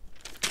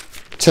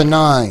 to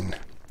 9.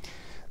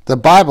 The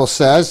Bible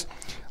says,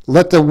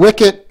 let the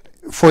wicked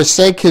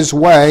forsake his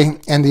way,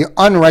 and the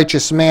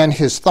unrighteous man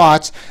his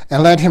thoughts,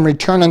 and let him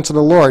return unto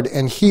the Lord,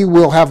 and he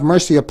will have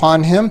mercy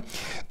upon him,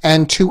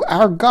 and to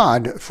our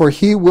God, for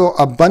he will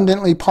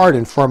abundantly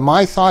pardon. For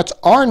my thoughts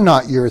are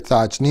not your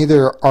thoughts,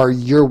 neither are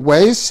your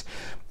ways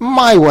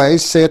my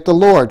ways, saith the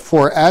Lord.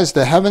 For as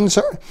the heavens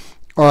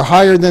are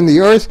higher than the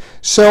earth,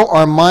 so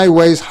are my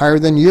ways higher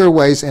than your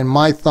ways, and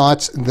my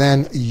thoughts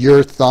than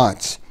your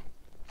thoughts.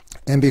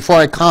 And before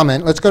I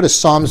comment, let's go to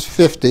Psalms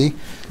 50.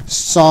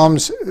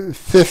 Psalms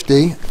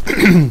 50.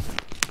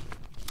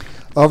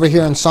 Over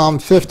here in Psalm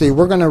 50,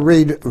 we're going to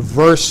read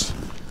verse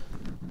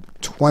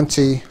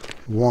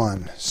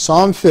 21.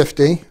 Psalm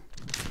 50.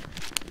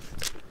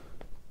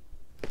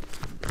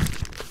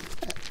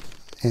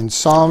 In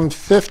Psalm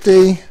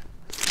 50,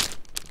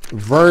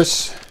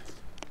 verse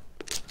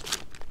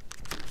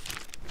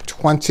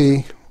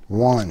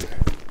 21.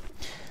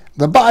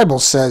 The Bible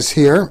says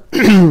here,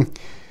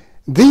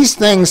 these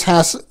things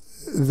hast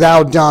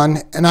thou done,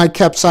 and I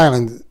kept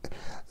silent.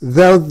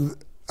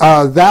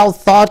 Thou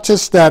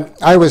thoughtest that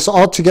I was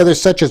altogether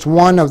such as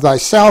one of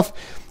thyself,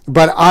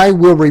 but I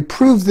will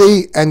reprove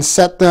thee and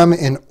set them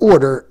in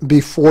order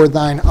before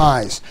thine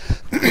eyes.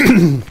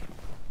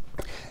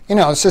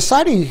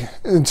 Society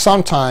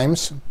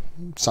sometimes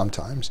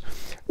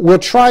will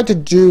try to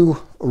do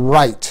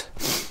right.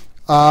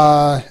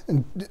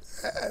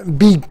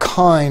 Be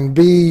kind,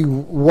 be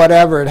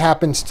whatever it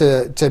happens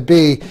to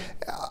be.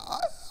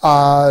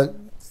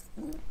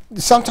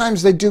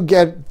 Sometimes they do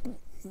get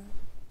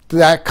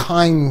that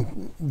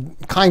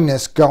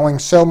kindness going,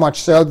 so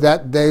much so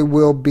that they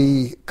will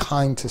be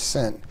kind to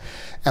sin.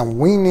 And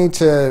we need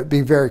to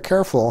be very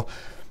careful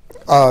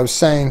of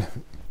saying,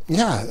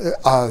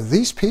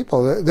 these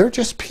people, they're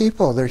just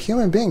people, they're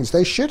human beings.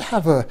 They should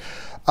have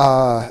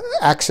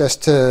access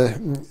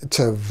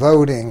to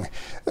voting,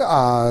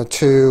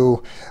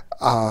 to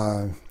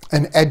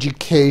an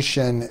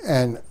education,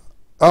 and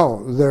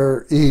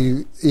they're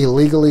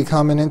illegally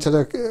coming into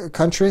the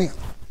country?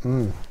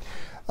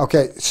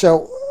 Okay,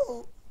 so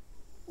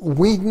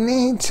we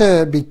need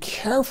to be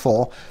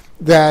careful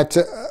that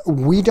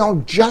we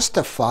don't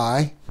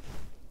justify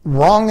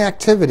wrong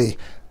activity,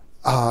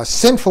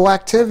 sinful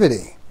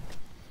activity.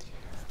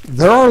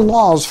 There are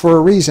laws for a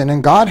reason,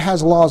 and God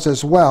has laws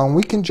as well, and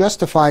we can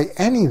justify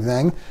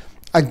anything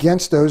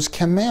against those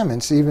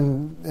commandments.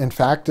 Even, in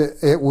fact,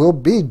 it will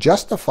be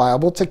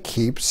justifiable to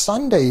keep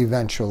Sunday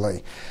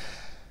eventually.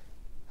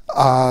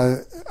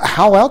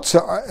 How else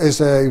is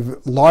a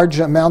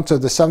large amount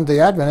of the Seventh-day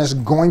Adventists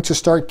going to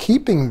start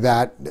keeping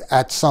that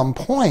at some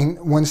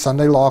point when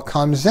Sunday law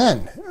comes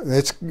in?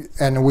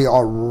 And we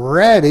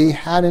already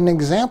had an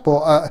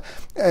example.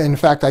 In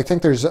fact, I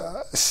think there's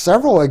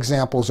several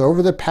examples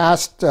over the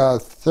past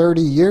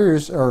 30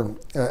 years, or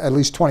at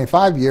least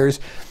 25 years,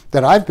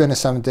 that I've been a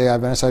Seventh-day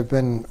Adventist. I've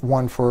been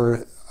one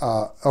for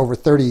over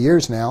 30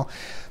 years now.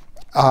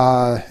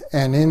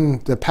 And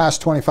in the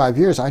past 25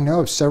 years, I know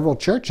of several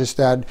churches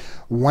that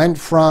went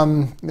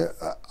from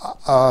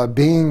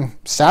being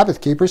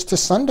Sabbath keepers to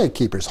Sunday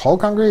keepers. Whole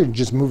congregation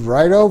just moved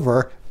right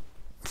over,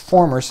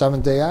 former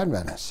Seventh-day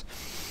Adventists.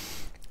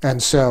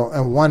 And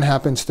one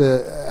happens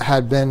to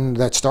had been,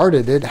 that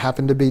started it,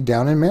 happened to be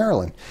down in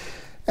Maryland.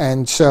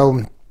 And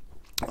so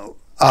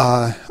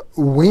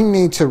we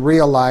need to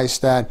realize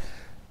that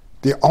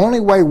the only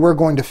way we're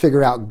going to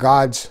figure out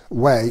God's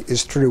way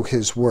is through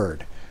His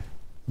Word.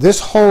 This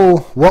whole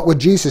what would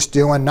Jesus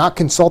do and not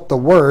consult the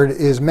Word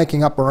is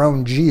making up our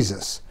own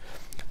Jesus.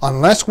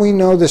 Unless we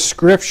know the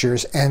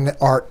Scriptures and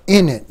are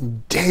in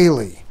it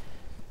daily,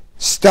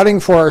 studying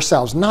for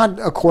ourselves, not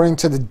according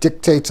to the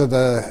dictates of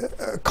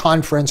the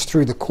conference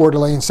through the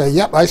quarterly and say,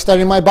 yep, I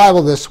studied my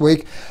Bible this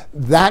week.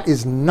 That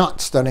is not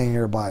studying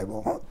your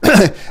Bible.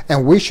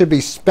 And we should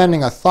be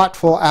spending a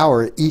thoughtful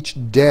hour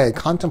each day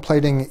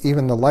contemplating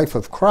even the life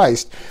of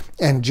Christ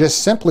and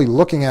just simply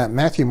looking at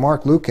Matthew,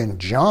 Mark, Luke, and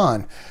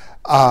John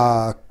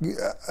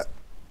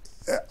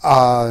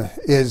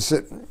is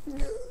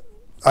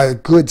a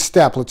good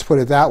step, let's put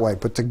it that way.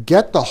 But to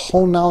get the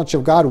whole knowledge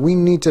of God, we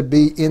need to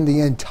be in the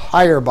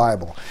entire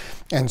Bible.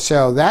 And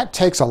so that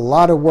takes a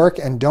lot of work,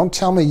 and don't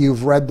tell me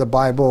you've read the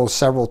Bible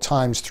several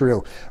times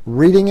through.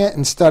 Reading it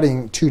and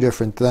studying, two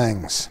different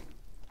things.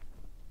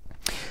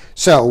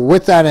 So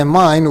with that in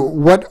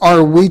mind, what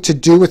are we to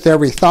do with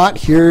every thought?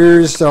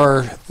 Here's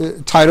our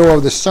title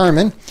of the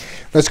sermon.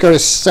 Let's go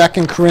to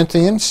 2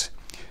 Corinthians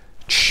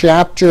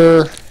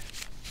chapter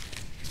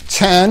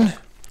 10.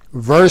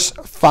 Verse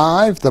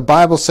 5, the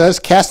Bible says,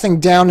 casting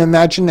down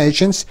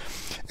imaginations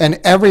and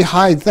every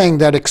high thing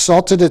that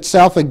exalted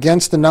itself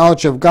against the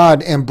knowledge of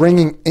God, and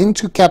bringing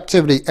into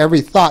captivity every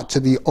thought to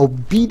the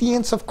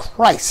obedience of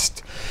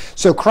Christ.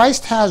 So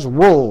Christ has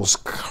rules.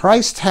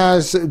 Christ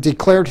has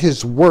declared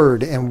his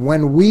word. And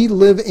when we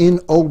live in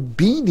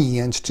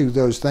obedience to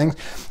those things,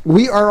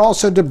 we are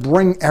also to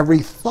bring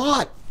every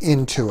thought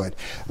into it.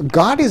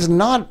 God is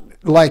not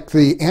like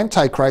the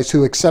Antichrist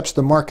who accepts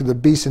the mark of the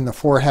beast in the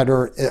forehead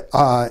or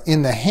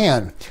in the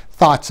hand,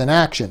 thoughts and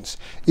actions.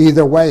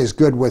 Either way is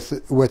good with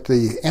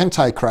the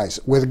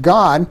Antichrist. With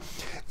God,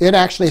 it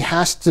actually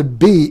has to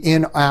be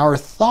in our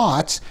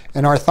thoughts,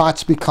 and our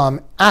thoughts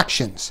become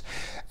actions.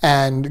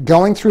 And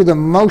going through the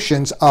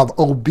motions of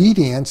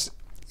obedience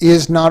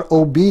is not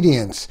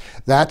obedience.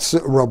 That's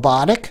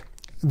robotic.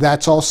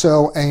 That's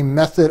also a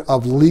method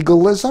of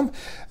legalism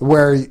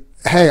where,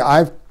 hey,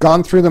 I've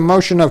gone through the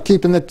motion of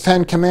keeping the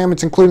 10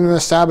 Commandments, including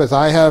the Sabbath.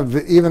 I have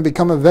even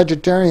become a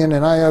vegetarian,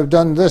 and I have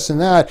done this and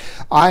that.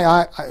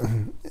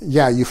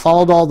 Yeah, you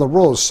followed all the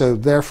rules, so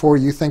therefore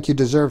you think you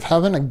deserve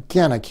heaven?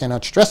 Again, I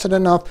cannot stress it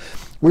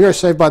enough. We are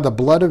saved by the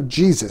blood of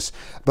Jesus.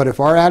 But if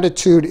our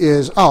attitude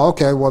is, oh,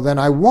 okay, well then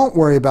I won't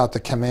worry about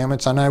the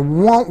commandments, and I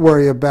won't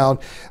worry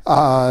about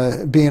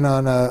being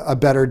on a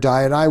better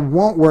diet. I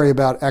won't worry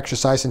about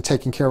exercise and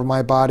taking care of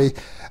my body.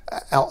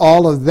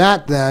 All of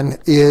that then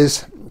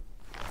is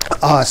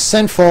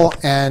sinful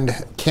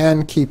and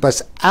can keep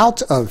us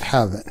out of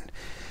heaven.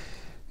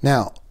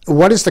 Now,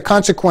 what is the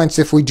consequence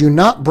if we do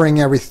not bring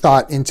every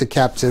thought into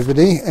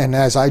captivity? And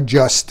as I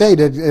just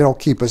stated, it'll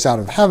keep us out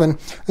of heaven.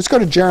 Let's go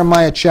to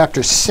Jeremiah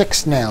chapter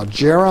 6 now.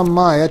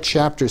 Jeremiah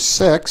chapter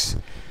 6.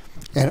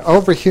 And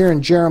over here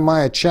in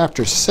Jeremiah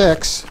chapter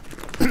 6,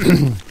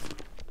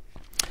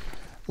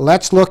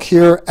 let's look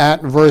here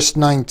at verse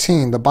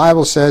 19. The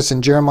Bible says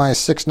in Jeremiah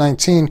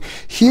 6:19,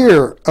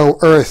 hear, O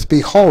earth,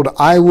 behold,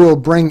 I will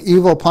bring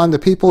evil upon the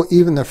people,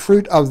 even the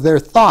fruit of their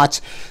thoughts,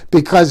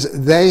 because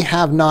they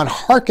have not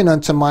hearkened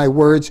unto my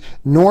words,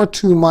 nor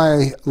to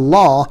my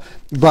law,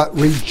 but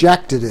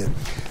rejected it.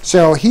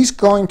 So he's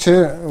going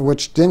to,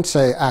 which didn't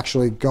say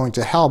actually going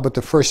to hell, but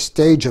the first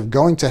stage of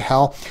going to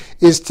hell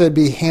is to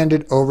be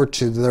handed over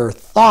to their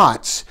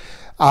thoughts.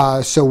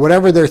 So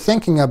whatever they're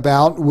thinking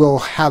about will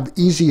have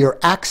easier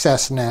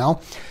access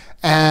now,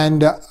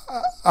 and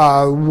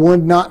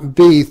would not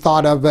be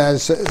thought of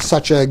as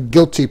such a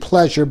guilty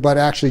pleasure, but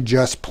actually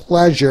just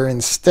pleasure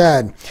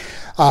instead.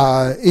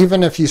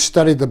 Even if you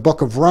study the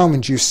book of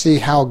Romans, you see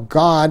how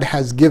God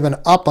has given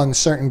up on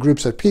certain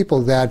groups of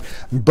people that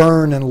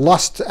burn and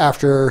lust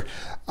after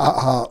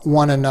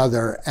one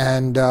another.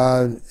 And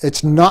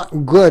it's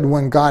not good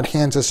when God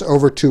hands us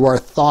over to our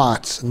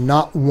thoughts,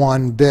 not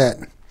one bit.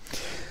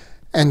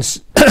 And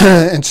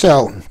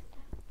so,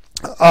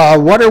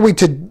 what are we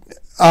to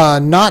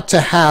not to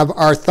have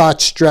our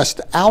thoughts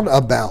stressed out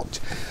about?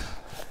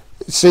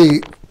 See,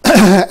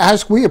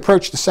 as we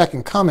approach the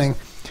second coming,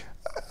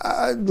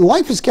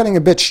 life is getting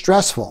a bit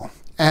stressful.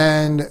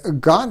 And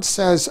God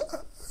says,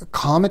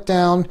 calm it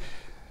down.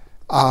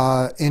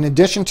 In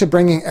addition to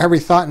bringing every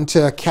thought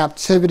into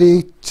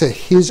captivity to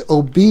his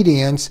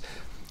obedience,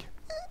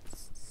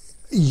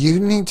 you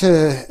need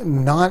to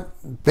not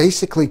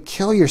basically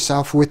kill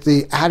yourself with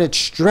the added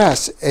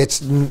stress.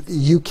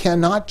 You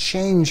cannot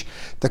change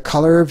the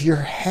color of your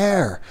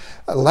hair.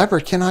 A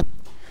leopard cannot.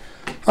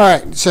 All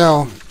right,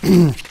 so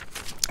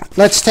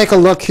let's take a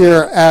look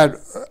here at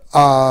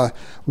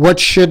what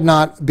should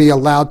not be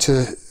allowed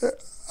to,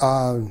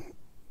 or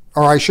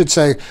I should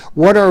say,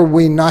 what are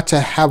we not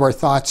to have our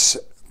thoughts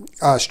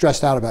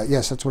stressed out about?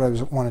 Yes, that's what I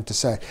wanted to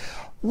say.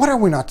 What are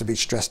we not to be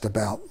stressed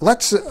about?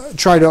 Let's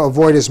try to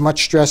avoid as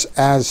much stress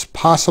as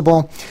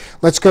possible.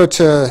 Let's go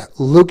to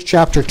Luke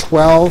chapter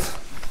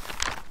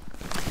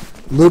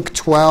 12. Luke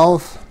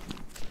 12.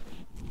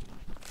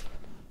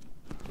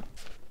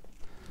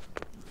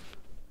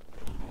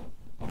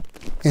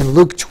 In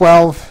Luke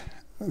 12,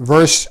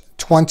 verse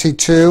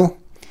 22,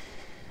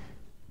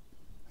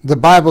 the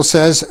Bible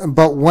says,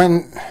 but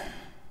when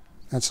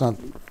That's not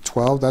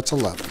 12, that's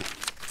 11.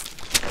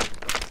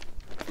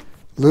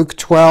 Luke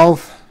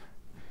 12,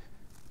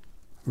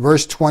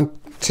 verse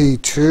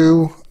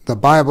 22, the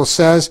Bible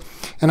says,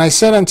 "And I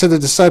said unto the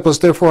disciples,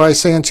 therefore I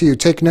say unto you,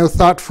 take no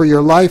thought for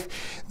your life,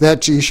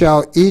 that ye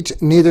shall eat,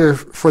 neither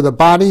for the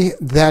body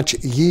that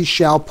ye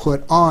shall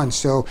put on."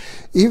 So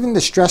even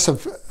the stress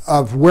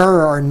of where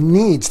are our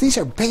needs, these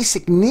are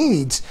basic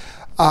needs.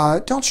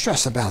 Don't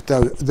stress about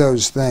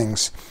those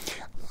things.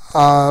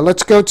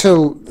 Let's go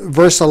to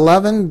verse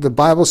 11. The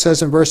Bible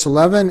says in verse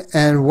 11,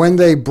 "And when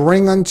they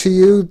bring unto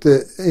you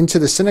into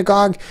the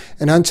synagogue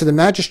and unto the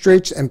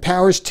magistrates and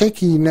powers,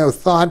 take ye no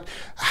thought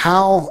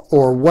how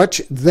or what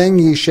thing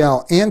ye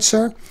shall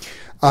answer,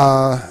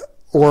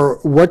 or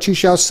what ye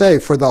shall say,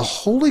 for the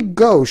Holy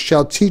Ghost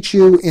shall teach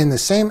you in the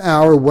same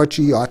hour what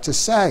ye ought to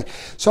say."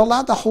 So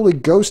allow the Holy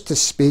Ghost to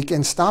speak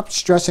and stop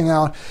stressing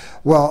out.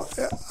 Well,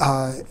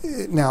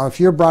 now if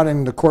you're brought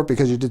into court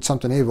because you did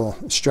something evil,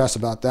 stress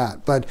about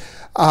that. But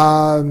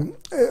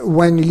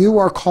when you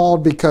are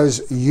called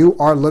because you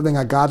are living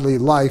a godly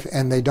life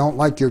and they don't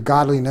like your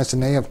godliness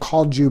and they have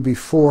called you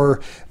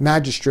before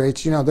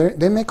magistrates, you know,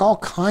 they make all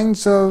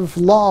kinds of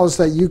laws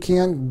that you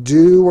can't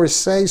do or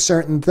say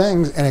certain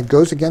things, and it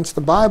goes against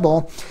the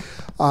Bible,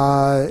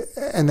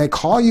 and they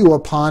call you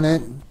upon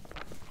it.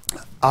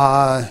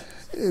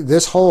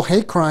 This whole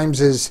hate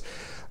crimes is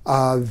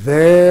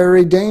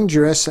very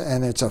dangerous,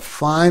 and it's a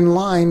fine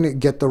line.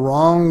 Get the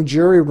wrong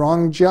jury,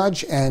 wrong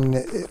judge,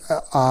 and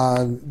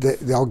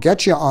they'll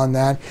get you on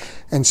that.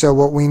 And so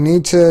what we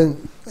need to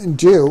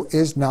do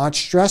is not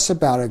stress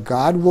about it.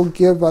 God will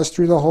give us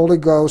through the Holy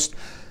Ghost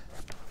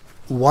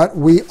what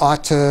we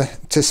ought to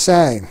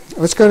say.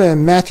 Let's go to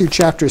Matthew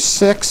chapter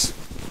 6.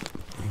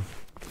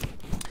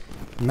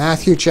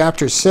 Matthew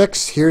chapter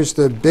 6, here's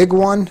the big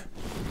one.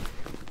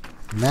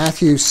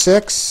 Matthew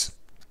 6.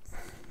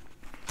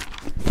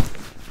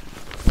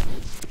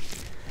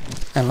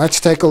 And let's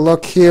take a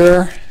look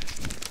here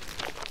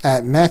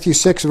at Matthew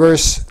 6,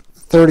 verse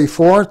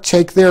 34.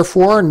 "Take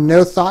therefore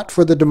no thought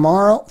for the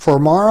morrow,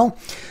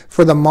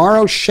 for the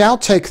morrow shall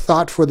take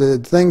thought for the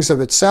things of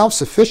itself.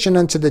 Sufficient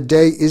unto the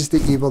day is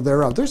the evil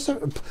thereof." There's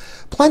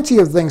plenty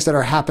of things that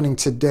are happening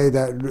today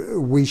that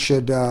we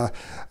should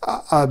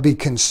be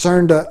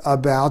concerned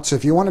about. So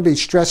if you want to be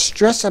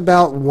stress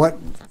about what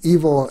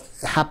evil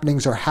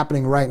happenings are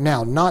happening right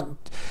now, not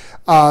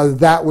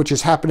that which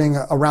is happening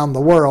around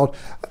the world.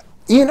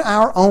 In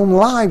our own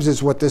lives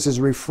is what this is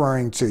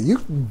referring to. You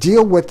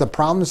deal with the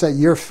problems that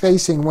you're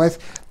facing with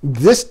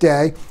this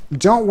day.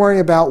 Don't worry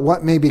about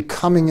what may be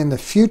coming in the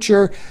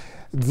future.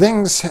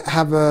 Things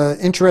have an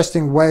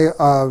interesting way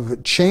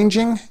of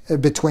changing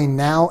between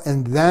now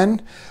and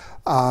then.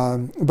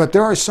 But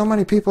there are so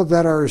many people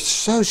that are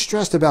so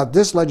stressed about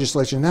this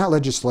legislation, that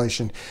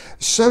legislation,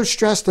 so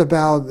stressed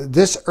about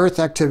this earth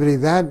activity,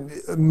 that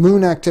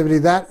moon activity,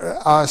 that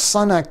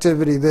sun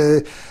activity,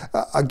 the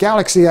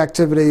galaxy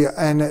activity,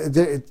 and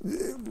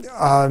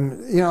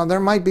you know, there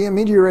might be a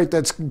meteorite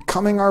that's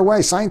coming our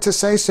way. Scientists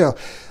say so.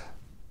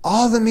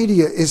 All the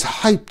media is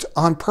hyped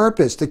on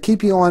purpose to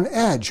keep you on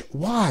edge.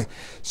 Why?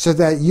 So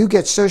that you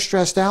get so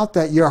stressed out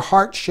that your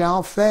heart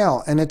shall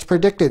fail, and it's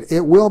predicted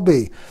it will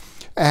be.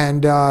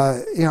 And,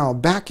 you know,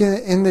 back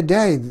in the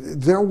day,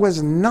 there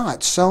was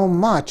not so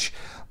much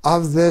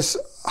of this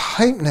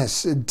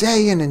hypeness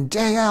day in and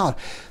day out.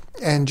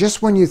 And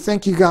just when you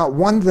think you got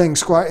one thing,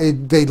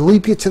 they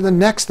leap you to the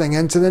next thing,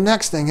 and to the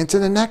next thing, and to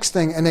the next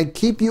thing, and they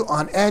keep you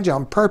on edge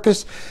on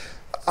purpose,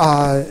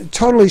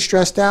 totally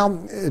stressed out.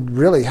 It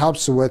really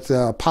helps with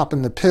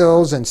popping the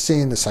pills and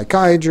seeing the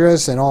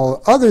psychiatrist and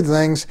all other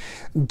things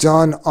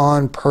done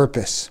on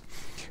purpose.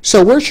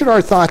 So where should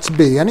our thoughts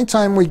be?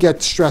 Anytime we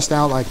get stressed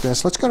out like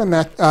this, let's go to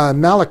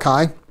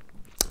Malachi.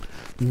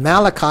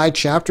 Malachi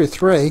chapter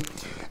 3.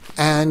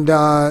 And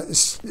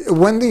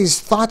when these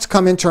thoughts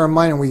come into our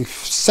mind and we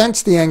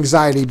sense the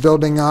anxiety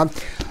building up,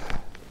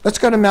 let's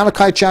go to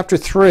Malachi chapter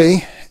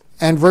 3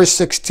 and verse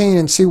 16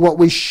 and see what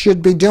we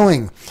should be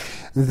doing.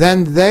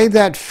 "Then they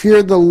that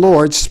feared the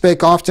Lord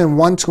spake often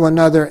one to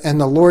another, and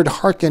the Lord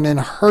hearkened and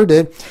heard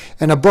it,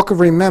 and a book of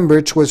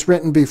remembrance was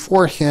written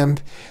before him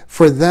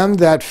for them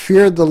that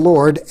feared the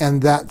Lord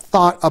and that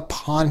thought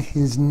upon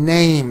his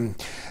name."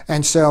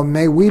 And so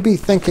may we be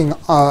thinking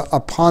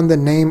upon the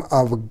name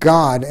of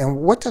God. And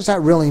what does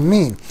that really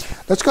mean?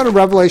 Let's go to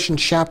Revelation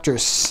chapter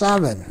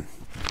 7.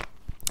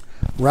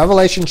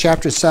 Revelation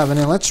chapter 7,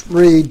 and let's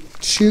read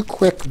two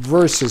quick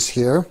verses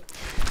here.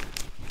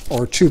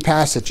 Or two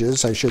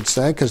passages, I should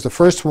say, because the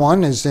first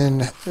one is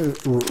in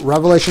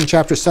Revelation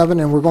chapter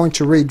 7, and we're going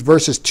to read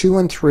verses 2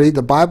 and 3.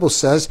 The Bible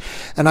says,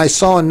 "And I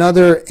saw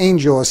another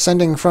angel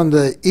ascending from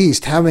the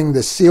east, having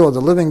the seal of the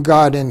living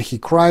God, and he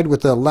cried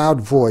with a loud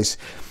voice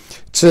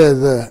to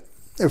the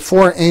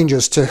four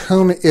angels to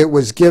whom it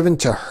was given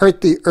to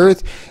hurt the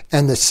earth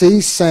and the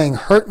sea, saying,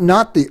 Hurt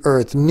not the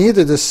earth,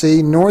 neither the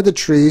sea, nor the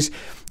trees,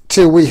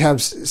 till we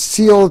have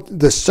sealed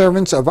the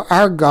servants of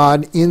our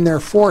God in their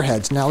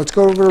foreheads." Now let's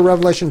go over to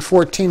Revelation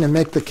 14 and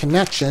make the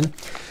connection.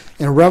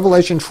 In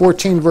Revelation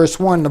 14, verse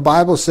 1, the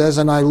Bible says,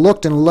 "And I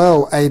looked, and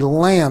lo, a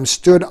lamb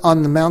stood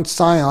on the Mount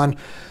Sion,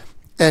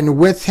 and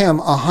with him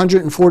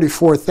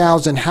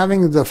 144,000,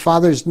 having the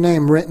Father's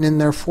name written in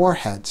their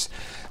foreheads."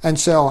 And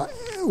so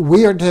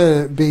we are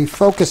to be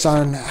focused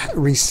on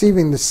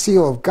receiving the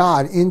seal of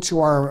God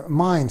into our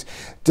minds,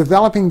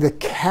 developing the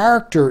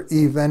character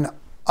even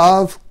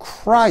of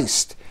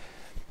Christ.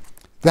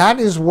 That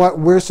is what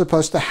we're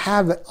supposed to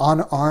have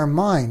on our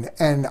mind.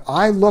 And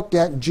I looked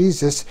at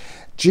Jesus.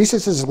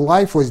 Jesus'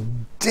 life was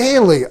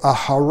daily a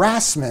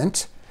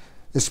harassment,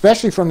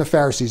 especially from the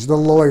Pharisees, the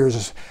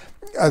lawyers,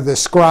 the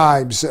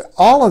scribes,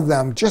 all of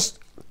them just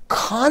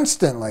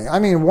constantly. I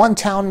mean, one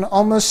town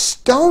almost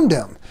stoned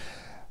him.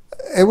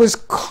 It was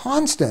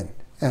constant.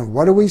 And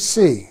what do we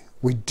see?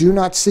 We do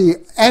not see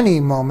any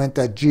moment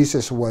that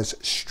Jesus was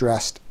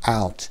stressed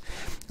out.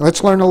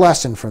 Let's learn a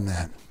lesson from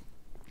that.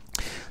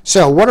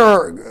 So what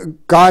are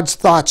God's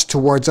thoughts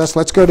towards us?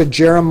 Let's go to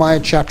Jeremiah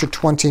chapter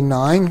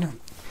 29.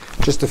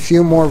 Just a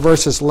few more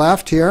verses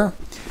left here.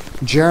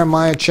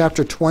 Jeremiah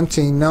chapter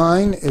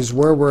 29 is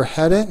where we're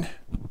headed.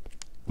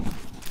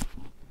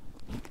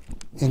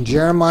 In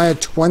Jeremiah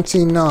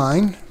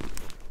 29,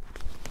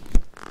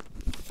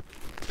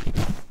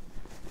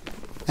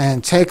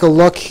 and take a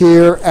look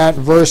here at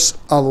verse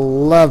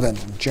 11.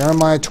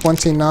 Jeremiah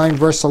 29,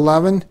 verse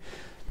 11.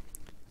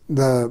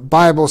 The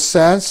Bible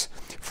says,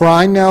 "For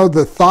I know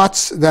the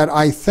thoughts that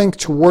I think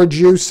toward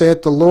you,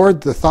 saith the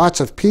Lord, the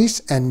thoughts of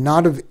peace and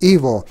not of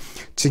evil,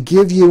 to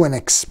give you an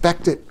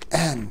expected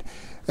end."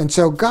 And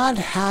so God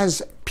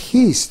has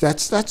peace.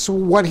 That's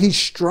what he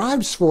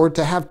strives for,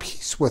 to have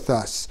peace with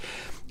us.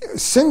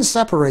 Sin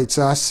separates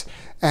us,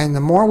 and the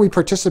more we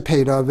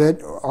participate of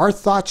it, our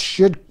thoughts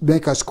should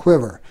make us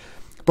quiver.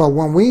 But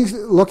when we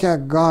look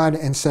at God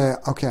and say,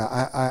 okay,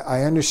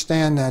 I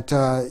understand that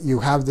you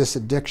have this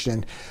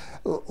addiction,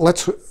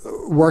 let's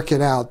work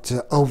it out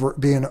to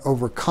be an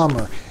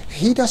overcomer.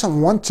 He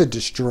doesn't want to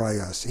destroy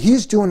us.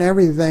 He's doing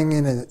everything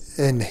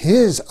in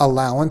his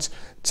allowance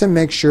to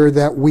make sure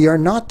that we are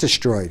not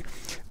destroyed.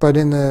 But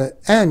in the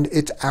end,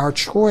 it's our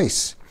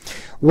choice.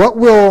 What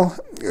will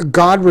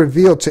God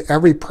reveal to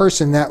every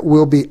person that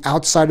will be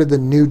outside of the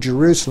New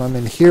Jerusalem?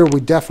 And here we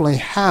definitely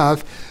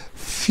have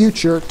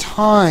future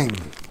time.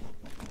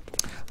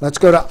 Let's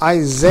go to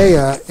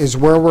Isaiah is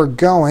where we're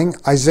going.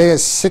 Isaiah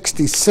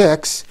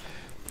 66.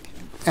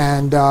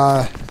 And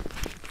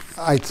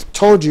I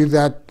told you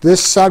that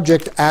this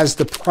subject, as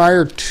the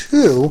prior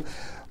two,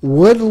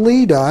 would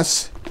lead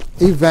us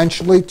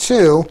eventually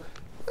to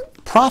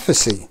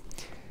prophecy.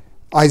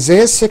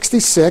 Isaiah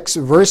 66,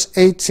 verse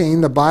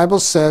 18, the Bible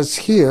says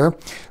here,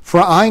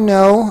 "For I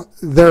know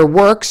their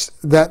works,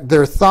 that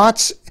their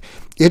thoughts,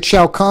 it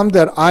shall come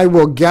that I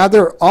will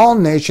gather all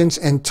nations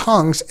and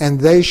tongues,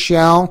 and they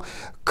shall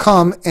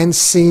come and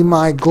see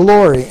my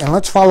glory." And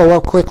let's follow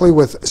up quickly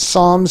with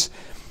Psalms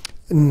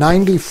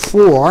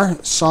 94.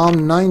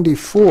 Psalm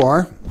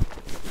 94.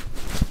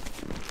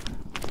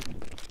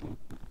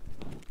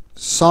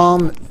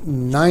 Psalm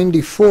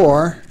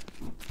 94.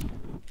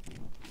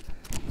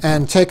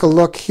 And take a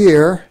look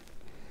here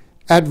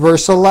at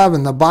verse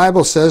 11. The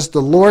Bible says, "The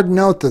Lord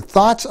knoweth the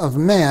thoughts of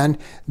man,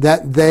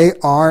 that they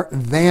are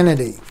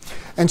vanity."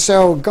 And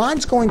so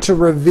God's going to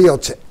reveal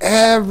to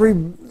every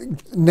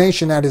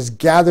nation that is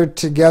gathered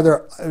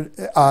together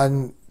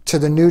to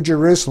the New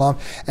Jerusalem,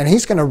 and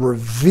he's going to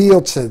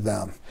reveal to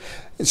them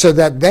so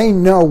that they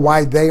know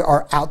why they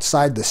are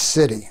outside the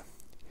city.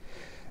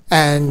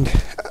 And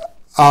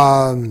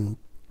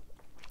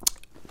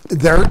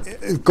they're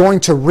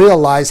going to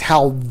realize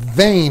how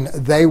vain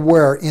they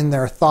were in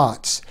their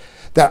thoughts.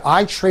 That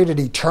I traded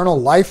eternal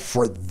life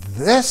for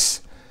this?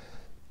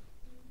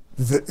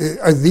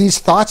 Are these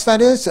thoughts,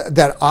 that is?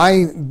 That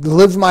I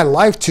lived my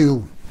life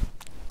to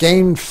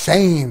gain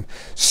fame,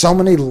 so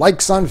many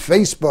likes on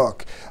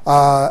Facebook,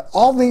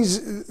 all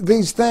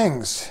these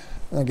things.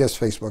 I guess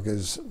Facebook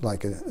is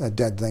like a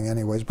dead thing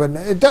anyways, but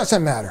it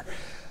doesn't matter.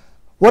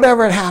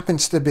 Whatever it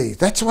happens to be,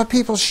 that's what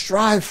people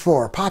strive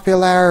for: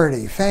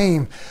 popularity,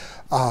 fame,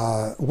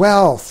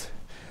 wealth,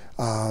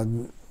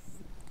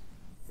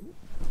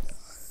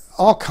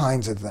 all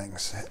kinds of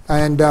things.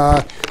 And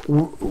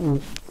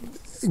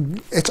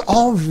it's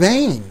all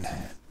vain,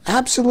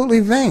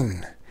 absolutely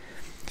vain.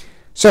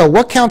 So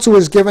what counsel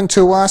is given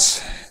to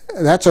us?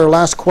 That's our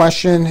last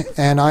question,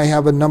 and I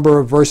have a number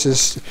of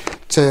verses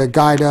to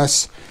guide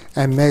us,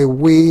 and may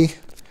we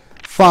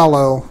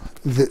follow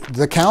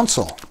the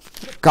counsel.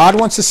 God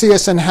wants to see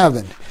us in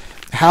heaven.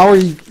 How are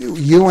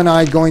you and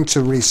I going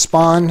to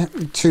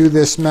respond to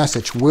this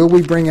message? Will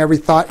we bring every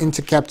thought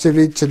into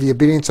captivity to the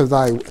obedience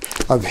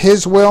of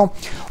his will?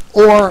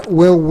 Or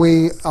will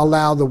we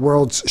allow the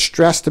world's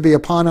stress to be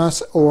upon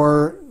us,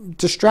 or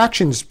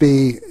distractions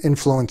be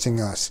influencing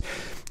us?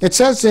 It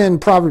says in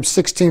Proverbs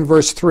 16,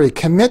 verse 3,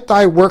 "Commit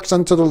thy works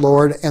unto the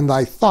Lord, and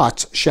thy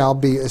thoughts shall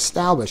be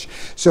established."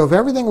 So if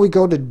everything we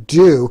go to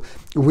do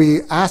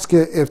we ask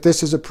it if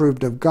this is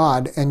approved of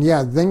God. And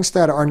yeah, things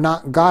that are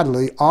not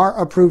godly are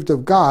approved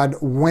of God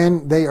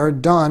when they are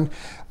done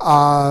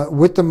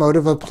with the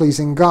motive of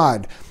pleasing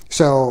God.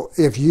 So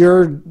if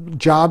your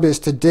job is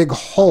to dig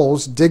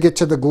holes, dig it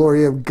to the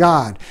glory of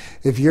God.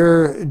 If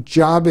your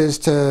job is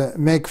to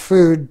make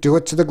food, do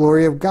it to the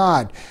glory of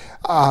God.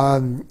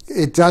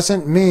 It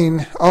doesn't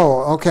mean,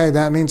 oh, okay,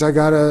 that means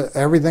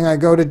everything I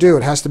go to do,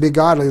 it has to be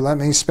godly. Let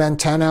me spend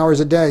 10 hours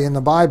a day in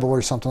the Bible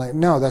or something like that.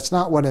 No, that's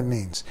not what it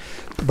means.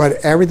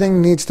 But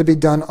everything needs to be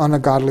done on a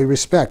godly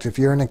respect. If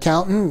you're an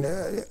accountant,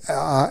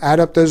 add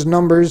up those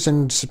numbers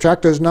and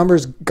subtract those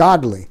numbers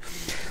godly.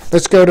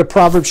 Let's go to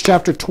Proverbs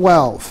chapter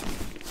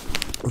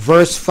 12,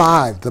 verse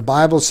 5. The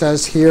Bible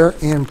says here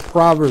in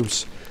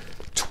Proverbs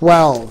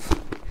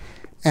 12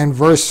 and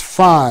verse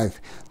 5,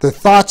 the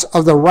thoughts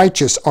of the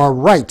righteous are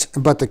right,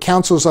 but the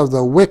counsels of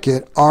the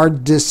wicked are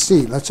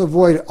deceit. Let's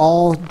avoid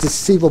all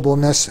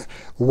deceivableness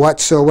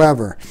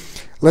whatsoever.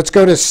 Let's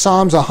go to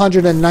Psalms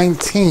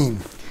 119.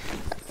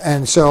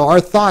 And so our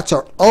thoughts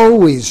are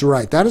always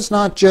right. That is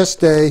not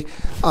just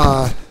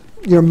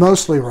you're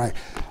mostly right.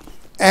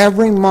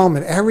 Every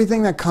moment,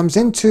 everything that comes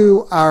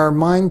into our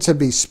mind to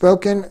be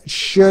spoken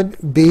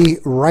should be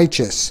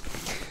righteous.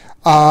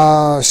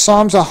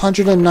 Psalms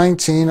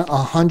 119,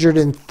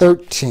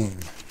 113.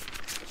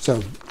 So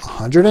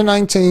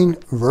 119,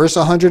 verse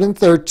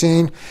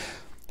 113,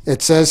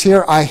 it says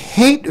here, I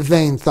hate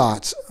vain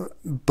thoughts,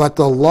 but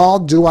the law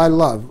do I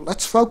love.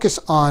 Let's focus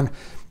on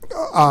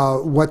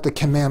what the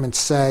commandments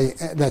say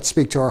that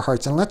speak to our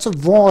hearts. And let's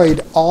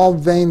avoid all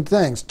vain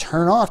things.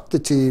 Turn off the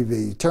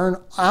TV. Turn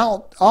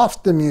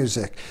off the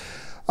music.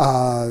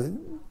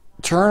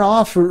 Turn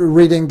off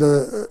reading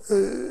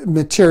the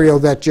material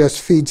that just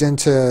feeds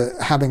into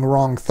having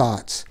wrong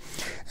thoughts.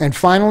 And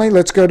finally,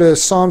 let's go to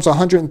Psalms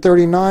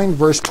 139,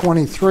 verse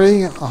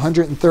 23.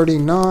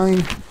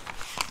 139.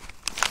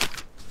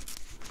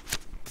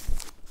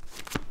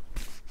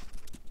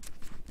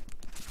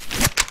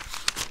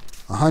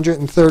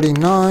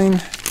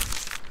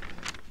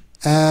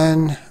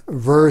 And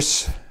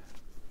verse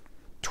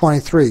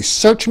 23.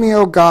 Search me,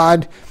 O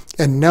God,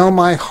 and know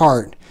my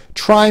heart.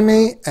 Try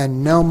me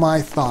and know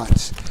my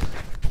thoughts.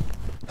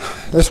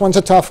 This one's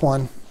a tough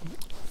one,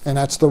 and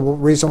that's the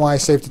reason why I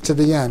saved it to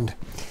the end.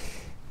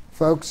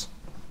 Folks,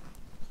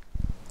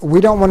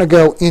 we don't want to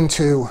go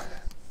into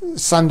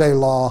Sunday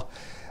law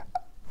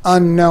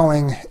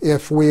unknowing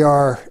if we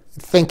are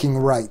thinking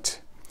right.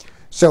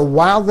 So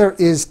while there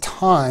is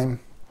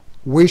time,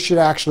 we should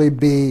actually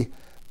be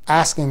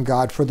asking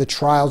God for the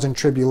trials and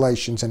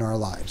tribulations in our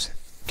lives.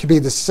 It could be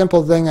the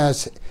simple thing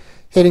as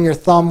hitting your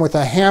thumb with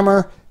a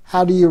hammer.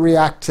 How do you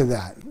react to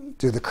that?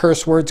 Do the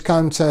curse words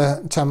come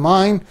to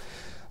mind?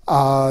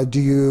 Do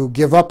you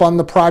give up on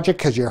the project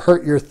because you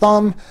hurt your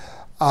thumb?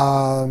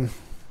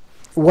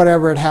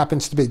 Whatever it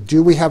happens to be.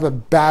 Do we have a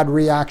bad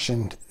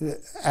reaction?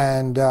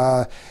 And,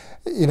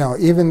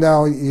 even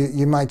though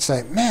you might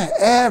say, man,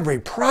 every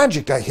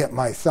project I hit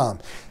my thumb.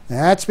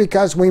 That's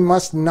because we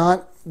must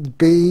not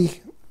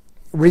be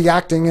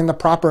reacting in the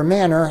proper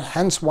manner,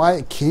 hence why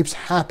it keeps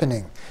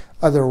happening.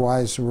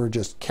 Otherwise, we're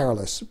just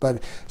careless.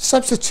 But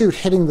substitute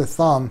hitting the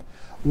thumb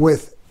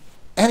with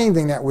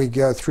anything that we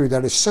go through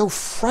that is so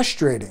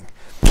frustrating.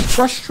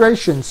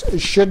 Frustrations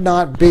should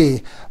not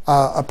be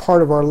a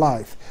part of our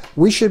life.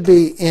 We should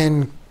be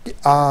in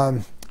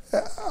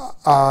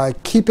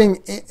keeping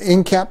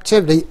in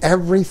captivity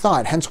every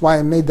thought. Hence why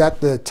I made that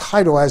the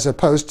title as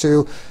opposed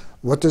to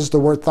what does the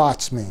word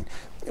thoughts mean?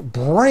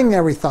 Bring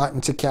every thought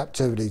into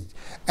captivity.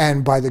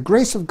 And by the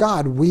grace of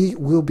God, we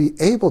will be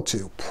able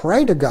to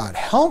pray to God,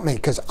 help me,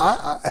 because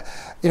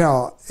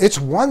it's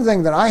one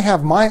thing that I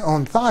have my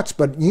own thoughts,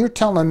 but you're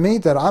telling me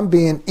that I'm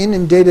being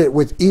inundated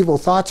with evil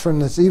thoughts from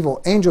this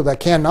evil angel that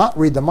cannot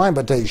read the mind,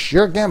 but they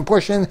sure can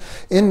push in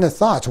the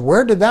thoughts.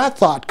 Where did that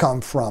thought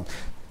come from?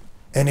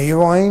 An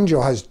evil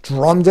angel has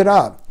drummed it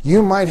up.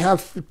 You might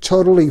have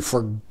totally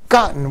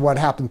forgotten what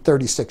happened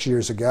 36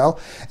 years ago,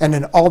 and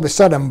then all of a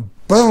sudden,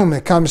 boom,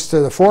 it comes to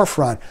the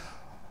forefront.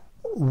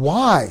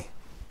 Why?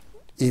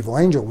 Evil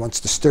angel wants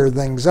to stir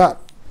things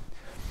up.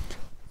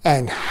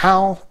 And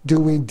how do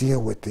we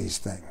deal with these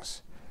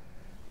things?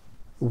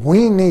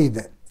 We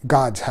need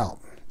God's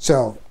help.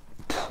 So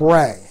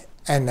pray.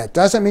 And that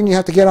doesn't mean you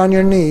have to get on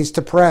your knees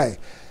to pray.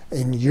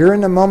 And you're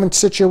in a moment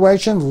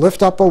situation,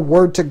 lift up a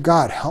word to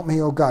God. Help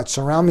me, O God.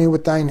 Surround me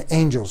with thine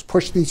angels.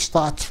 Push these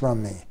thoughts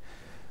from me.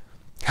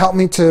 Help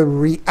me to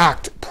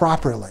react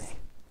properly.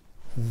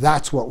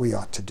 That's what we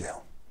ought to do.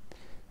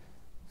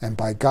 And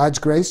by God's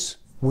grace,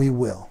 we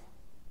will.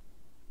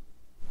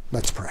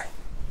 Let's pray.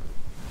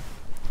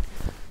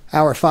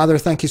 Our Father,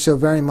 thank you so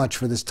very much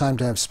for this time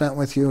to have spent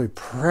with you. We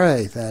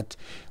pray that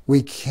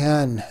we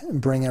can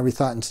bring every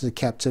thought into the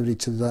captivity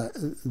to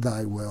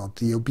thy will,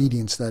 the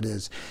obedience that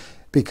is.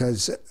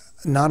 Because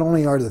not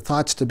only are the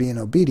thoughts to be in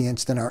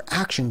obedience, then our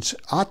actions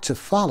ought to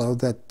follow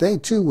that they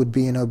too would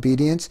be in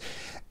obedience.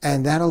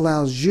 And that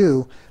allows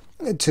you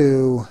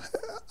to,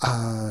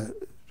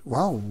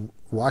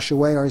 wash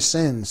away our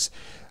sins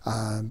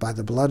by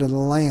the blood of the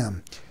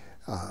Lamb.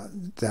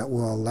 that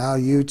will allow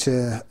you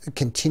to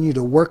continue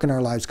to work in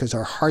our lives, because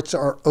our hearts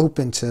are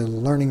open to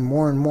learning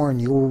more and more,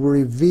 and you will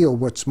reveal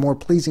what's more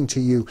pleasing to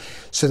you,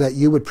 so that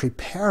you would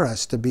prepare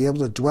us to be able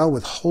to dwell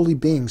with holy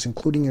beings,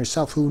 including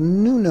yourself, who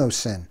knew no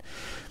sin.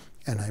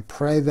 And I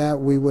pray that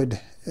we would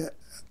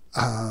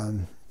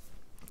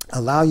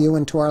allow you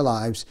into our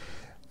lives,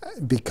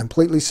 be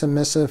completely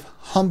submissive,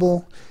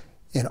 humble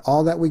in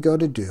all that we go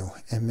to do,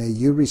 and may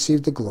you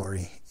receive the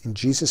glory. In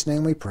Jesus'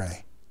 name we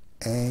pray.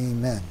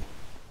 Amen.